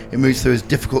stone it moves through as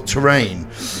difficult terrain.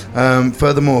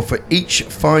 Furthermore, for each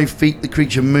 5 feet the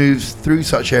creature moves through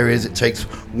such areas, it takes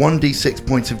 1d6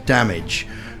 points of damage.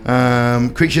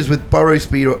 Creatures with burrow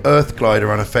speed or earth glide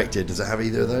are unaffected. Does it have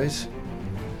either of those?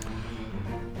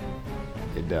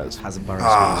 It does. Has a burrow speed,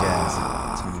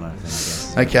 yeah. It's a similar thing, I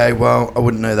guess. Okay, well, I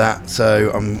wouldn't know that, so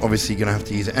I'm obviously going to have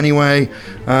to use it anyway.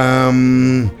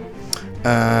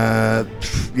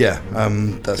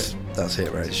 That's it, It's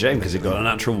a right? shame because it got a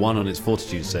natural 1 on its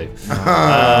fortitude save.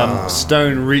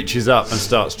 Stone reaches up and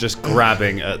starts just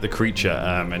grabbing at the creature,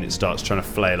 and it starts trying to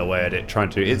flail away at it, trying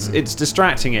to. It's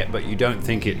distracting it, but you don't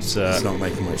think it's not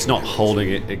making much It's not holding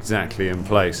it exactly in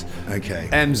place. Okay.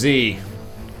 MZ.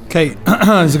 Okay,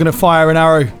 so going to fire an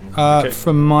arrow Okay.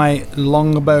 from my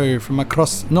longbow, from my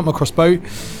not my crossbow,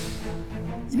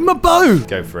 my bow.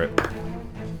 Go for it.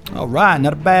 All right,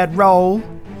 not a bad roll.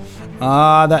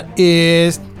 That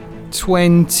is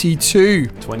 22.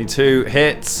 22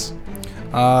 hits.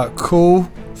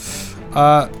 Cool.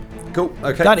 Cool.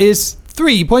 Okay. That is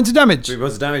 3 points of damage. 3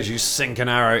 points of damage. You sink an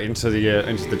arrow into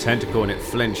the tentacle and it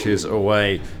flinches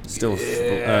away, still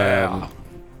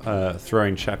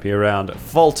throwing Chappie around.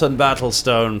 Folton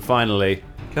Battlestone, finally.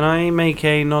 Can I make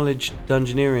a knowledge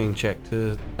dungeoneering check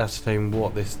to ascertain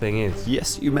what this thing is?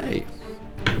 Yes, you may.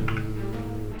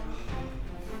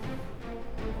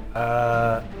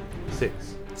 6.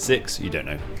 6, you don't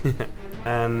know.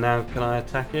 And now can I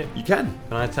attack it? You can.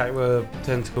 Can I attack the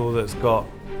tentacle that's got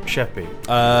Sheppy?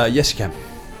 Yes, you can.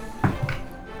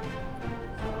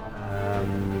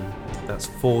 That's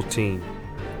 14.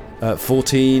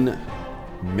 14,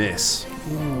 miss.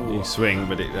 You swing,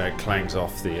 but it clangs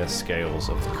off the scales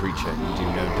of the creature. You do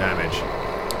no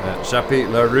damage. Chappie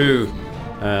LaRue,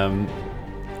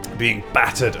 being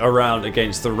battered around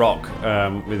against the rock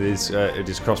with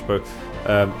his crossbow.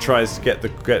 Tries to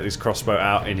get his crossbow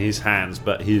out in his hands,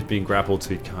 but he's being grappled, so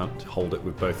he can't hold it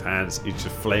with both hands. He's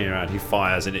just flailing around. He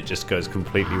fires, and it just goes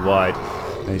completely wide.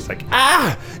 And he's like,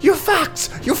 "Ah, you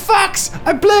fucks! You fucks!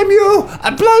 I blame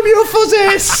you for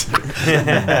this!"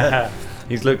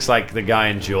 He looks like the guy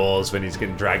in Jaws when he's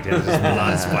getting dragged in, just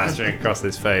blood splashing across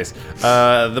his face.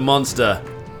 The monster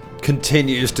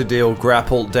continues to deal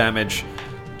grapple damage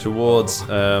towards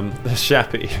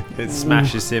Shappy. It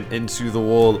smashes him into the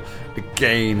wall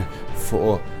again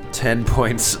for 10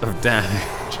 points of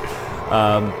damage.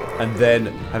 And then,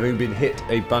 having been hit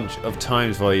a bunch of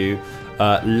times by you,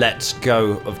 lets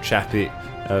go of Chappie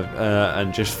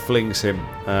and just flings him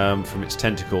from its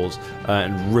tentacles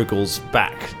and wriggles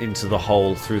back into the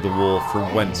hole through the wall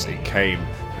from whence it came.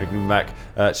 Looking back,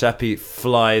 Chappie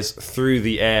flies through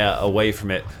the air away from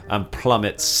it and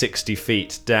plummets 60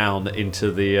 feet down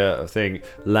into the thing,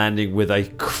 landing with a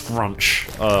crunch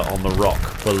on the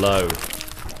rock below.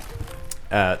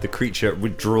 The creature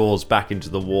withdraws back into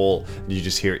the wall, and you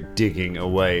just hear it digging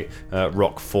away.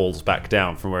 Rock falls back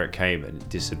down from where it came and it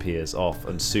disappears off,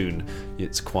 and soon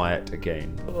it's quiet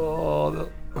again.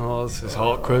 Oh, this is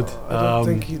awkward. I don't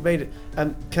think he's made it.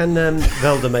 Can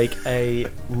Velda make a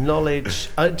knowledge...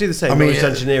 do the same, knowledge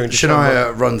engineering.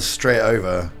 Shania runs straight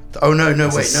over. Oh, no, wait, no,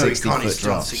 he can't. He's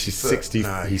drop. She's 60.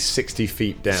 No. He's 60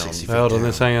 feet down. 60 feet Hold on, down.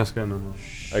 there's something else going on.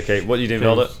 Okay, what are you doing,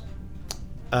 Velda?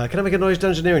 Can I make a knowledge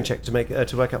engineering check to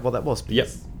work out what that was, please? Yep.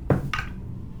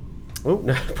 Oh,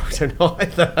 no, probably don't know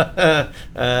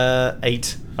either.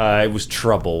 8. It was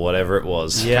trouble, whatever it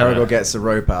was. Yeah. Caragor gets a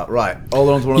rope out. Right, hold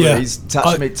on to one of these.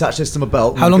 Attach this to my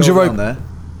belt. How long's your rope? There.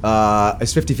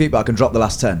 It's 50 feet, but I can drop the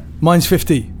last 10. Mine's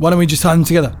 50. Why don't we just tie them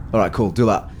together? All right, cool. Do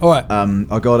that. All right.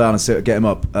 I'll go down and get him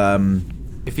up.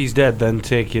 If he's dead, then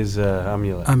take his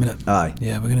amulet. Aye.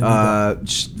 Yeah, we're gonna do that.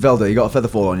 Velda, you got a feather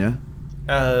fall on you?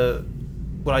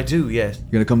 Well, I do, yes.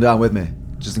 You're gonna come down with me,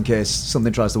 just in case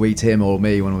something tries to eat him or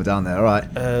me when we're down there. All right.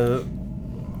 Well,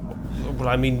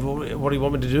 I mean, what do you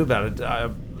want me to do about it?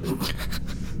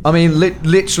 I mean,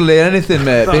 literally anything,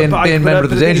 mate. Being a member of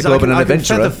the Danger Club and an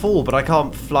adventurer. I can feather fall, but I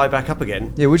can't fly back up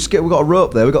again. Yeah, we've got a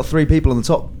rope there. We've got 3 people on the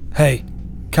top. Hey,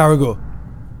 Caragor.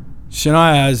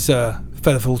 Shania has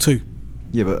Featherfall too.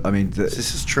 Yeah, but I mean,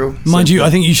 This is true. Mind you, I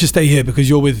think you should stay here because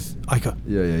you're with Ica.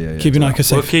 Yeah. Keeping Ica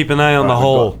safe. We'll keep an eye on the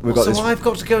hole. We've got So this. I've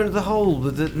got to go into the hole.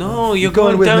 No, you're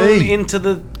going going with down me. into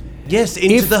the... Yes,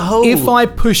 into the hole. If I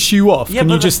push you off, Yeah, can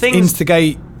but you the just thing's-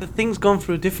 instigate? The thing's gone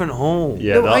through a different hole.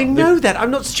 Yeah, No, I know that.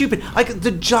 I'm not stupid. The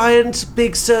giant,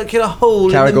 big circular hole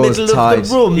in the Caragor's middle tied. of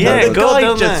the room Yeah, that the go guy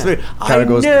down just there. threw. I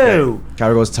know.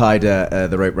 Caragor's tied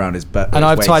the rope round his butt. And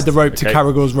I've tied the rope to Okay.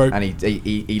 Caragor's rope. And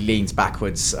he leans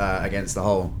backwards against the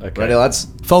hole. Okay. Ready, lads?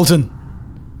 Fulton,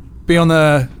 be on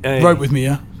the Hey. rope with me,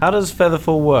 yeah? How does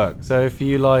Featherfall work? So if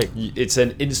you It's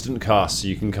an instant cast, so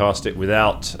you can cast it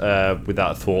without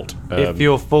thought. if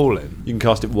you're falling, You can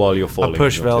cast it while you're falling. I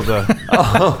push if you want to.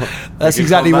 Velda. That's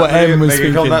exactly what M was Make a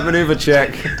thinking. combat maneuver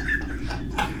check.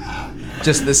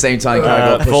 Just at the same time,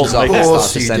 Caragor pushes Fulton, off and of starts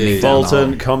course you descending did. down the hole.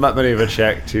 Fulton, combat maneuver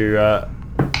check to.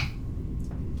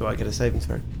 Do I get a saving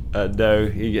throw?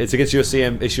 No, it's against your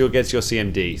CM. It's against your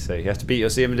CMD, so you have to beat your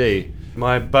CMD.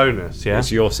 My bonus, yeah?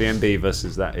 It's your CMB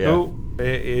versus that. Yeah. Oh,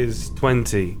 it is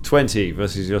 20. 20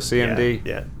 versus your CMD.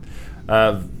 Yeah.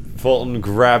 Fulton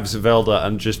grabs Velda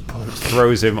and just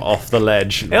throws him off the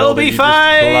ledge. It'll Velda, be you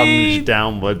fine! Just plunge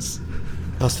downwards.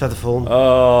 Cast Featherfall.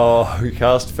 Oh, you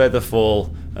cast Featherfall.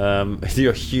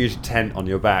 Your huge tent on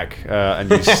your back, and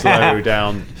you slow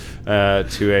down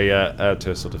to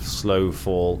a sort of slow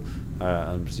fall,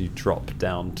 and you drop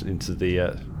down into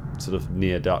the sort of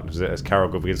near darkness as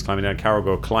Caragor begins climbing down.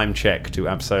 Caragor, climb check to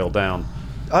abseil down.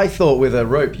 I thought with a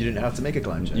rope you didn't have to make a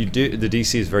climb check. You do. The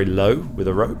DC is very low with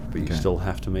a rope, but you still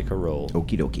have to make a roll.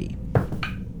 Okie dokie.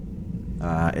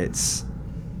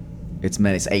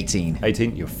 It's 18.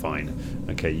 18, you're fine.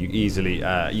 Okay, you easily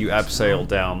you abseil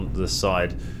down the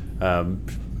side.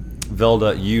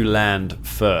 Velda, you land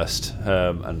first,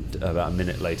 and about a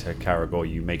minute later, Caragor,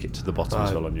 you make it to the bottom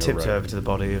as well on your Tiptoe rope. over to the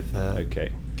body of... Okay.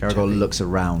 Caragor looks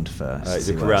around first.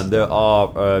 Look around. There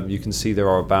are. You can see there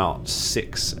are about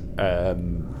 6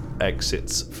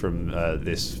 exits from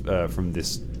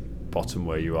this bottom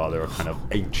where you are. There are kind of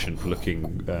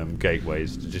ancient-looking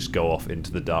gateways to just go off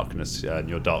into the darkness, and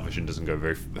your dark vision doesn't go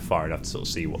very far enough to sort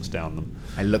of see what's down them.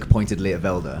 I look pointedly at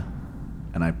Velda,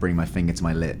 and I bring my finger to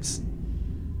my lips,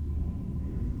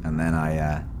 and then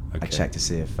I check to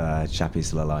see if Chappie's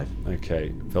still alive.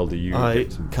 Okay, Velda, you. I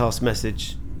get some- cast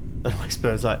message, and my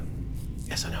spirit's like,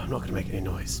 yes, I know, I'm not going to make any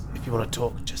noise. If you want to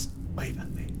talk, just wave at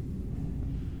me.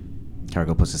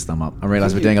 Caragor puts his thumb up. I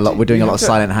realise we're doing a lot of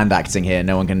silent hand acting here.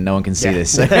 No one can see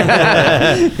this. So.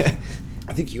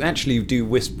 I think you actually do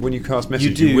whisper when you cast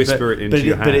message. You whisper it into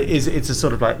your hand. But it's a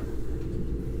sort of like.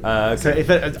 So if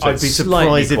I'd be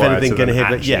slightly surprised if anything going to hit.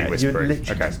 But yeah, whispering.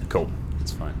 Okay, cool.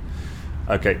 That's fine.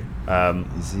 Okay.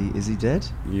 Is he dead?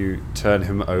 You turn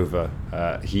him over.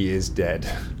 He is dead.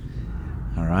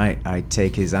 All right. I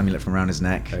take his amulet from around his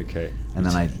neck. Okay. And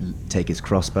then I take his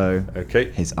crossbow. Okay.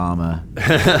 His armor.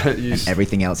 And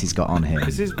everything else he's got on him.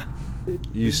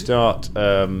 You start.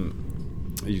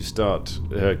 You start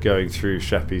going through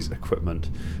Shappy's equipment.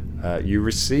 You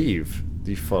receive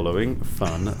the following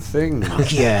fun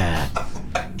things. Yeah.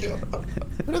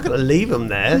 We're not going to leave him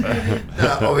there.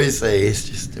 Obviously,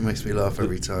 it makes me laugh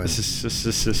every time.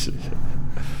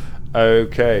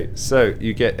 Okay, so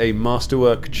you get a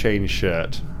Masterwork chain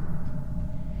shirt.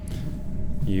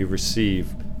 You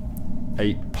receive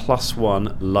a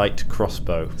 +1 light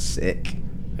crossbow. Sick.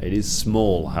 It is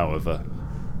small, however,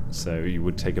 so you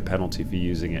would take a penalty for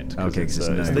using it. Okay, because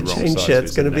the chain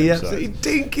shirt's going to be absolutely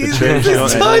dinky. The chain shirt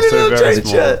is tiny also little very chain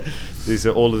small. shirt.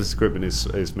 All of this equipment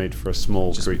is made for a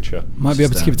small creature. Might be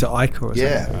able to give it to Ica or something.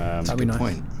 Yeah, that'd be nice.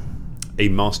 Point. A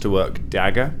Masterwork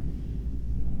dagger.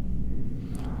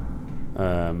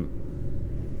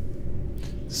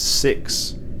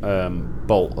 6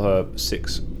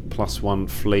 6 +1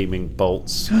 flaming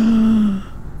bolts.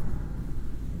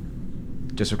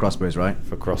 Just for crossbows, right?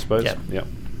 For crossbows. Yep. Yep.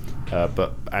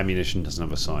 But ammunition doesn't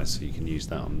have a size, so you can use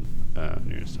that on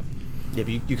new stuff. Yeah,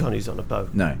 but you can't use it on a bow.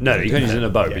 No. No, you can use it in a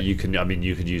bow, Yeah. but you can. I mean,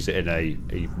 you could use it in a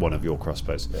one of your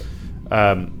crossbows.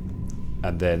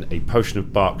 And then a potion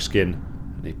of bark skin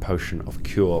and a potion of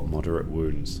cure moderate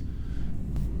wounds.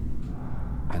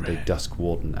 And a Dusk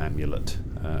Warden amulet,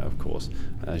 of course.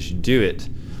 As you do it,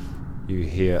 you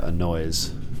hear a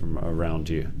noise from around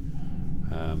you.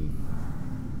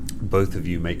 Both of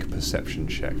you make perception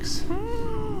checks.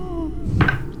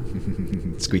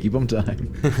 Squeaky bum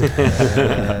time.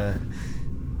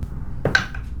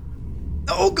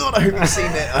 Oh god, I hope you've seen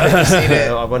it.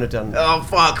 No, I wouldn't have done. Oh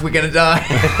fuck, we're gonna die.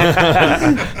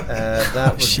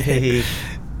 That would be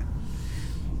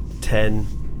 10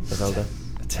 for Velda.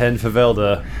 10 for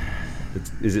Velda.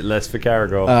 Is it less for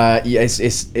Caragor? Yeah,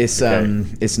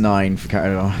 it's 9 for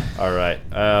Caragor. All right.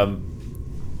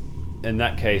 In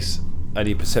that case,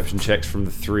 any perception checks from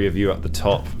the 3 of you at the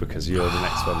top, because you're the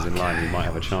next ones in line. You might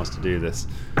have a chance to do this.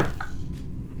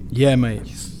 Yeah,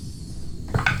 mate.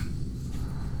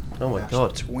 Oh my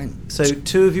god. 20. So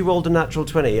 2 of you rolled a natural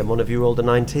 20 and 1 of you rolled a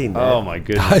 19. There. Oh my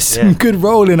goodness. That's some good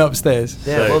rolling upstairs.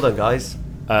 Yeah, So- well done, guys.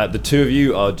 The 2 of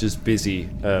you are just busy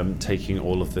taking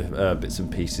all of the bits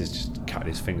and pieces, just cutting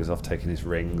his fingers off, taking his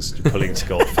rings, pulling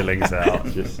skull fillings out.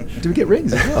 Just Do we get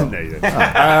rings as well? no, you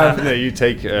don't. No, you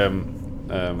take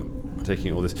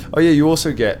taking all this. Oh yeah, you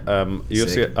also get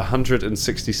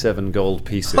 167 gold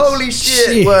pieces. Holy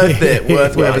shit! Worth it.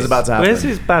 Worth whatever's about to happen. Where's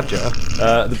his badger?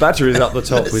 The badger is up the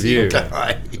top with you.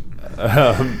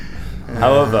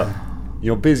 However,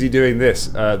 you're busy doing this.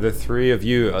 The 3 of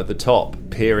you at the top,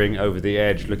 peering over the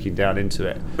edge, looking down into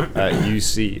it. You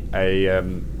see a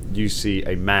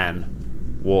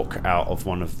man walk out of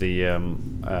one of the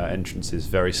entrances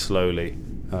very slowly.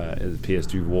 It appears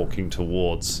to be walking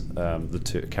towards the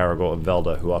 2, Caragor and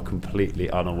Velda, who are completely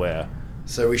unaware.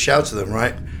 So we shout to them,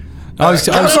 right? No,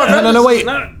 wait.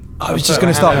 I was just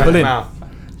going to start pulling.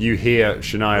 You hear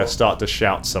Shania start to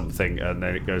shout something, and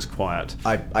then it goes quiet.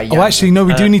 I Oh, actually, no,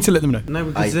 we do need to let them know. No,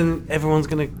 because then everyone's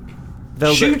gonna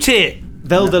Velda, shoot it.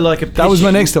 Velda, like a That was my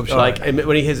next option. Like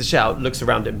when he hears a shout, looks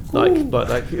around him, but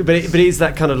it is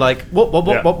that kind of like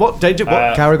what danger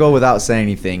what. Caragor, without saying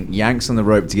anything, yanks on the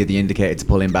rope to give the indicator to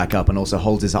pull him back up, and also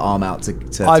holds his arm out to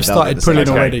I've Velda started at the same pulling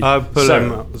time. already. I'll pull So-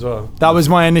 him up as well. That was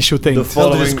my initial thing. The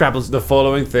following, Scrabbles. the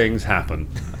following things happen.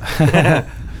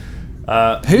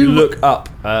 You look up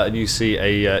and you see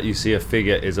a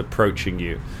figure is approaching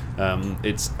you.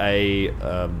 It's a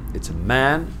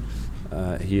man.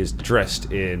 He is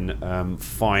dressed in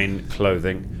fine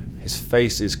clothing. His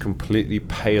face is completely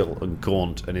pale and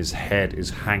gaunt, and his head is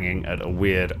hanging at a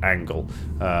weird angle.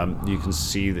 You can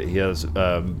see that he has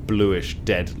bluish,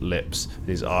 dead lips.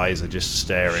 His eyes are just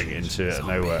staring into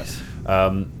nowhere.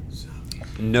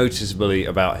 Noticeably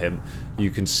about him,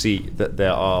 you can see that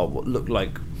there are what look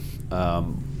like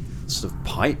sort of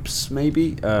pipes,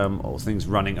 maybe, or things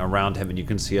running around him, and you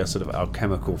can see a sort of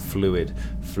alchemical fluid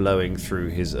flowing through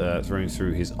his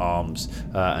arms,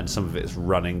 and some of it's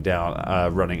running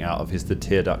out of the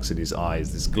tear ducts in his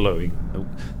eyes. This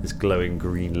glowing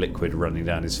green liquid running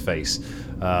down his face.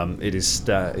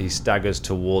 He staggers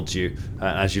towards you,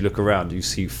 and as you look around, you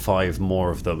see 5 more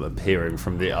of them appearing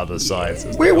from the other sides.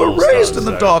 We were raised in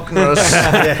the darkness.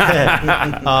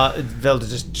 Velda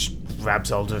just grabs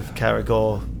hold of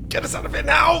Caragor. Get us out of here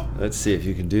now! Let's see if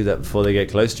you can do that before they get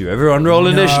close to you. Everyone roll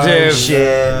initiative.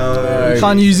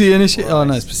 Can't use the initiative. Oh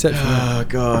no, it's perception. Oh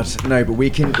god, no! But we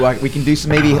can do some,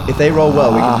 maybe if they roll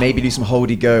well, we can maybe do some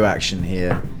holdy go action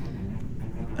here.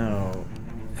 Oh,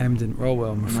 Em didn't roll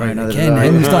well, I'm afraid. No, Again, no.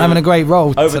 Em's not having a great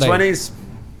roll Over today. 20s.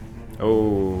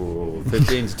 Oh,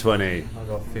 15 to 20. I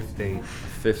got 15.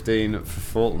 15 for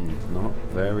Folton. Not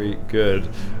very good.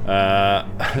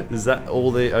 Is that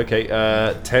all the... Okay,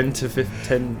 10 to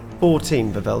 15...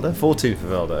 14 for Velda. 14 for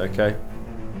Velda, okay.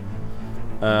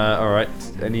 Alright,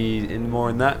 any more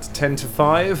in that? 10 to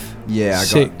 5? yeah, I got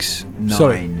 6. 9.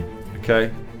 Sorry,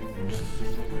 Okay.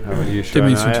 How about you, didn't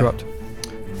mean to Shania? interrupt.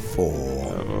 4.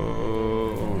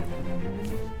 Oh.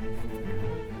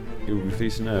 You'll be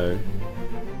pleased to know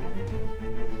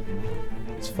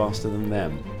it's faster than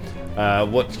them.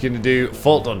 What you gonna do,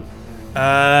 Folton?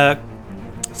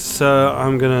 So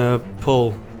I'm gonna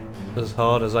pull as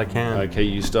hard as I can. Okay,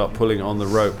 you start pulling on the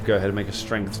rope. Go ahead and make a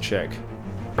strength check.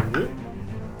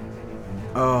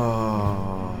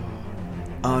 Oh,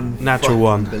 Natural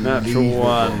 1. Natural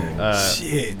 1.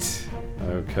 Shit.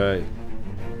 Okay.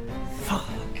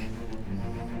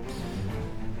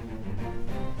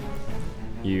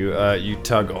 You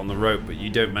tug on the rope, but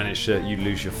you don't manage to. You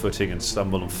lose your footing and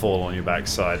stumble and fall on your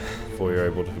backside before you're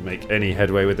able to make any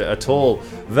headway with it at all.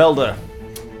 Velda.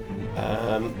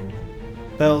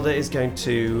 Velda is going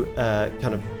to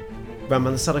kind of run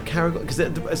on the side of Caragor.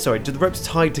 Because sorry, do the ropes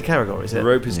tied to Caragor? Is it? The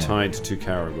rope is tied to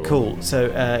Caragor. Cool. So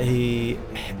he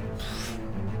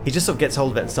just sort of gets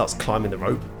hold of it and starts climbing the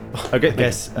rope. Okay, I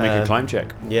guess make a climb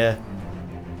check. Yeah.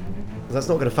 That's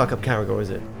not going to fuck up Caragor,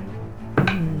 is it?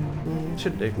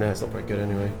 Should do. No, it's not very good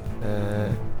anyway.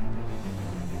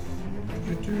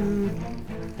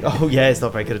 Oh yeah, it's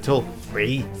not very good at all.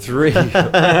 3.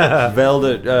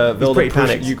 Velda pretty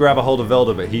panicked. you grab a hold of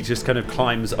Velda, but he just kind of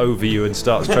climbs over you and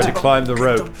starts trying to climb the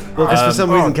rope. Well, because for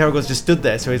some reason Caragor's just stood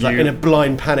there, so he's like you- in a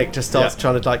blind panic, just starts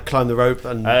trying to like climb the rope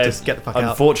and just get the fuck out.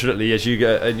 Unfortunately, as you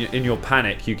get in your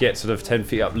panic, you get sort of 10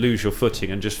 feet up, lose your footing,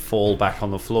 and just fall back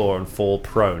on the floor and fall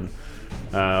prone.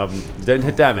 Don't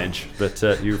hit damage, but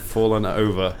you've fallen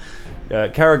over.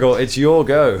 Caragor, it's your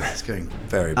go. It's going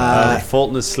very bad.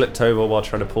 Folton has slipped over while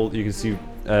trying to pull. You can see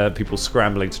people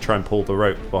scrambling to try and pull the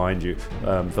rope behind you.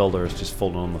 Velda has just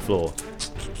fallen on the floor.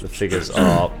 The figures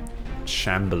are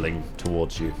shambling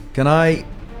towards you. Can I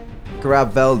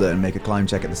grab Velda and make a climb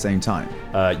check at the same time?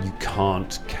 You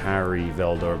can't carry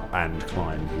Velda and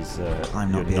climb.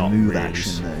 Climb not you're be a move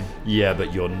action though. Yeah,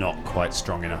 but you're not quite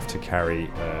strong enough to carry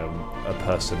a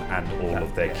person and all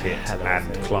of their kit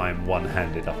and climb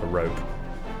one-handed up a rope.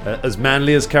 As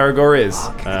manly as Caragor is,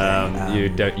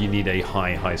 you need a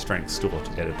high strength store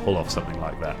to get to pull off something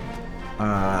like that.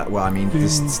 Well, I mean,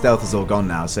 this stealth is all gone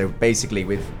now. So basically,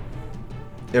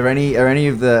 are any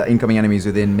of the incoming enemies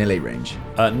within melee range?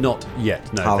 Not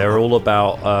yet. No, they're all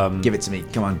about. Give it to me.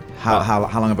 Come on. How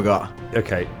long have I got?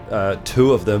 Okay,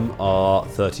 2 of them are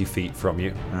 30 feet from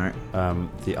you. All right.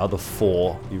 The other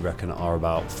 4, you reckon, are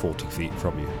about 40 feet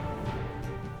from you.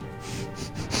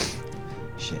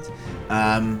 Shit.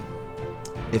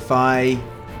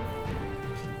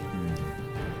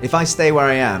 If I stay where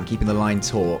I am, keeping the line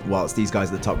taut, whilst these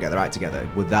guys at the top get their act together,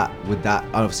 would that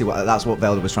obviously that's what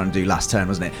Velda was trying to do last turn,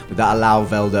 wasn't it? Would that allow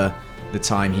Velda the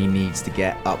time he needs to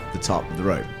get up the top of the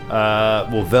rope?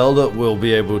 Well, Velda will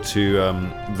be able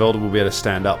to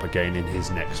stand up again in his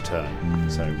next turn.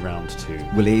 So round 2.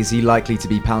 Is he likely to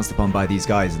be pounced upon by these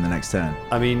guys in the next turn?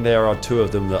 I mean, there are 2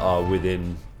 of them that are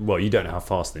within. Well, you don't know how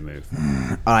fast they move.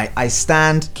 All right, I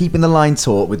stand, keeping the line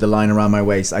taut with the line around my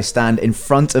waist. I stand in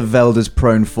front of Velda's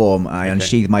prone form. I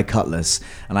unsheath my cutlass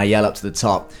and I yell up to the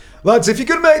top. Lads, if you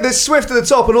could make this swift to the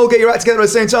top and all get your act together at the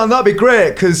same time, that'd be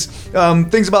great, because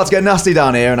things are about to get nasty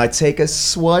down here, and I take a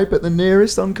swipe at the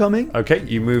nearest oncoming. Okay,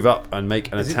 you move up and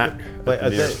make an attack at the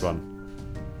nearest one.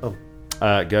 Oh.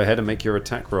 Go ahead and make your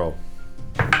attack roll.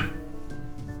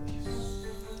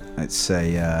 Let's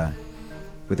say,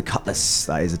 with the cutlass,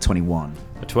 that is a 21.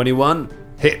 A 21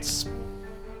 hits.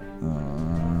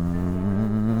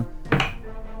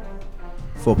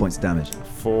 4 points of damage.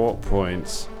 4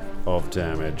 points of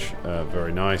damage.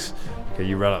 Very nice. Okay,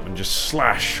 you run up and just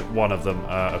slash one of them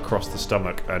across the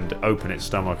stomach and open its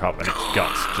stomach up, and its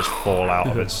guts just fall out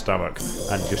of its stomach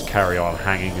and just carry on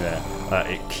hanging there.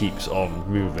 It keeps on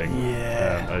moving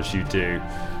as you do.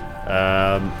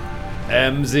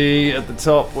 MZ at the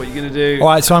top, what are you going to do? All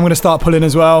right, so I'm going to start pulling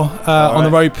as well on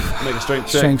the rope. Make a strength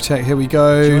check. Strength check, here we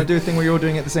go. Do you want to do a thing where you're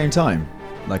doing it at the same time?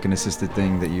 Like an assisted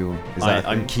thing that you...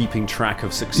 I'm keeping track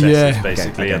of successes,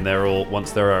 basically, okay. and they're all, once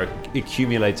there are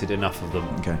accumulated enough of them,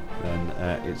 Okay. then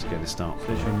it's going to start.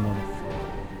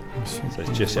 So it's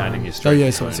just Oh, adding your strength.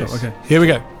 yeah, so okay. Here we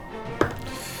go.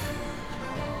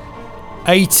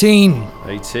 18.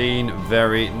 18,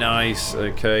 very nice.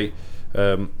 Okay.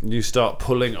 You start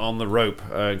pulling on the rope.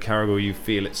 Caragor, you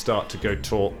feel it start to go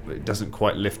taut. It doesn't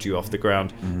quite lift you off the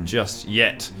ground just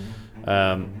yet.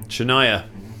 Shania.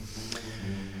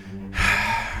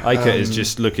 Aika is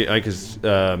just looking. Aika's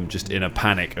just in a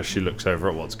panic as she looks over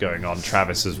at what's going on.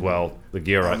 Travis as well. The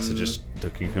Gearites are just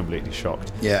looking completely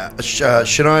shocked. Yeah,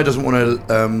 Shania doesn't want to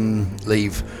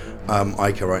leave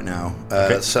Aika right now,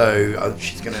 so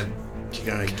she's gonna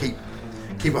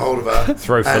keep a hold of her.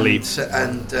 Throw Philippe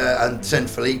and send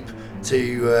Philippe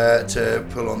to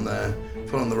pull on the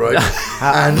rope,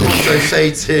 and also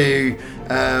say to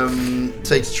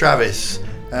Travis,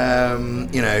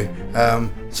 what the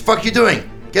fuck you doing?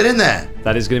 Get in there.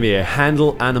 That is going to be a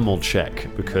handle animal check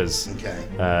because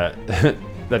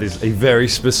that is a very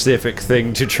specific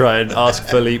thing to try and ask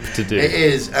Philippe to do. It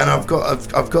is, and I've got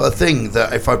a thing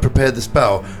that if I prepare the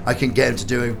spell, I can get him to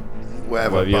do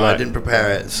whatever. But I didn't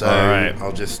prepare it, so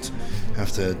I'll just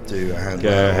have to do a handle.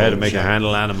 Go ahead and make a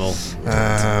handle animal.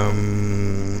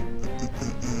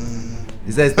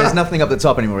 There's nothing up the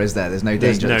top anymore, is there? There's no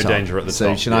danger. There's no danger at the top.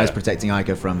 So Shania's yeah. protecting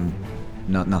Aika from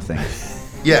nothing.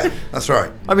 Yeah, that's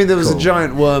right. I mean, there was a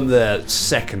giant worm there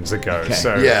seconds ago. Okay.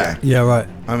 So Yeah, right.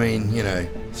 I mean,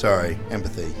 sorry,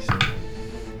 empathy.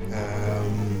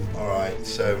 All right.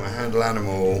 So my handle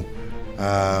animal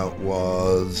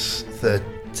was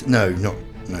 11.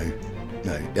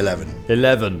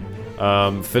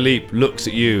 11. Philippe looks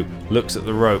at you, looks at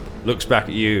the rope, looks back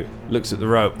at you, looks at the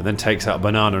rope, and then takes out a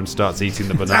banana and starts eating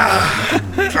the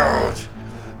banana. God.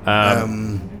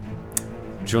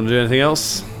 Do you want to do anything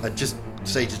else? I just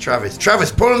say to Travis,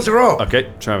 pull on the rope.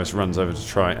 Okay, Travis runs over to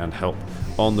try and help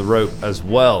on the rope as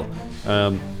well.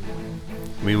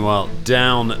 Meanwhile,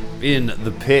 down in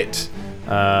the pit,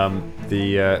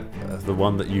 the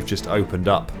one that you've just opened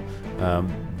up,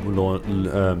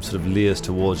 sort of leers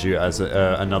towards you as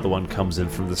another one comes in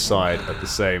from the side at the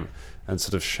same and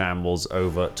sort of shambles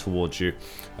over towards you.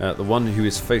 The one who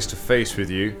is face to face with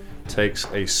you takes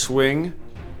a swing.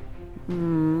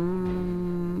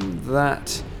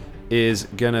 That is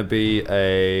gonna be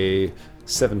a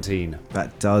 17.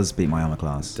 That does beat my armor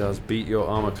class. Does beat your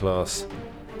armor class.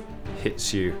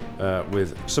 Hits you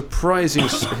with surprising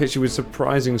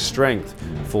strength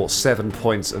for 7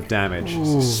 points of damage.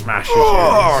 Smashes you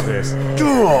with his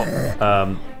fist.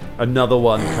 Another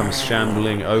one comes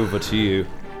shambling over to you,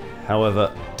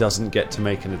 however doesn't get to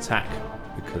make an attack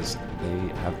because they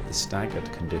have the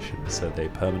staggered condition, so they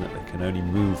permanently can only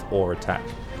move or attack.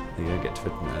 They don't get to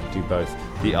do both.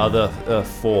 The other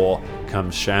 4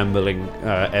 come shambling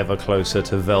ever closer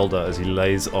to Velda as he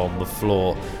lays on the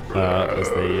floor as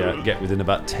they get within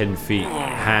about 10 feet,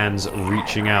 hands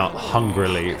reaching out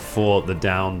hungrily for the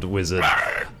downed wizard.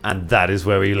 And that is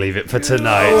where we leave it for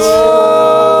tonight.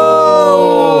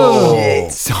 Oh,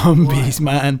 shit. Zombies,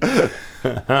 man.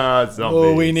 Zombies.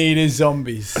 All we need is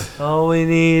zombies. All we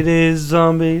need is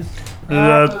zombies.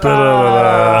 All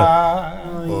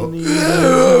you need is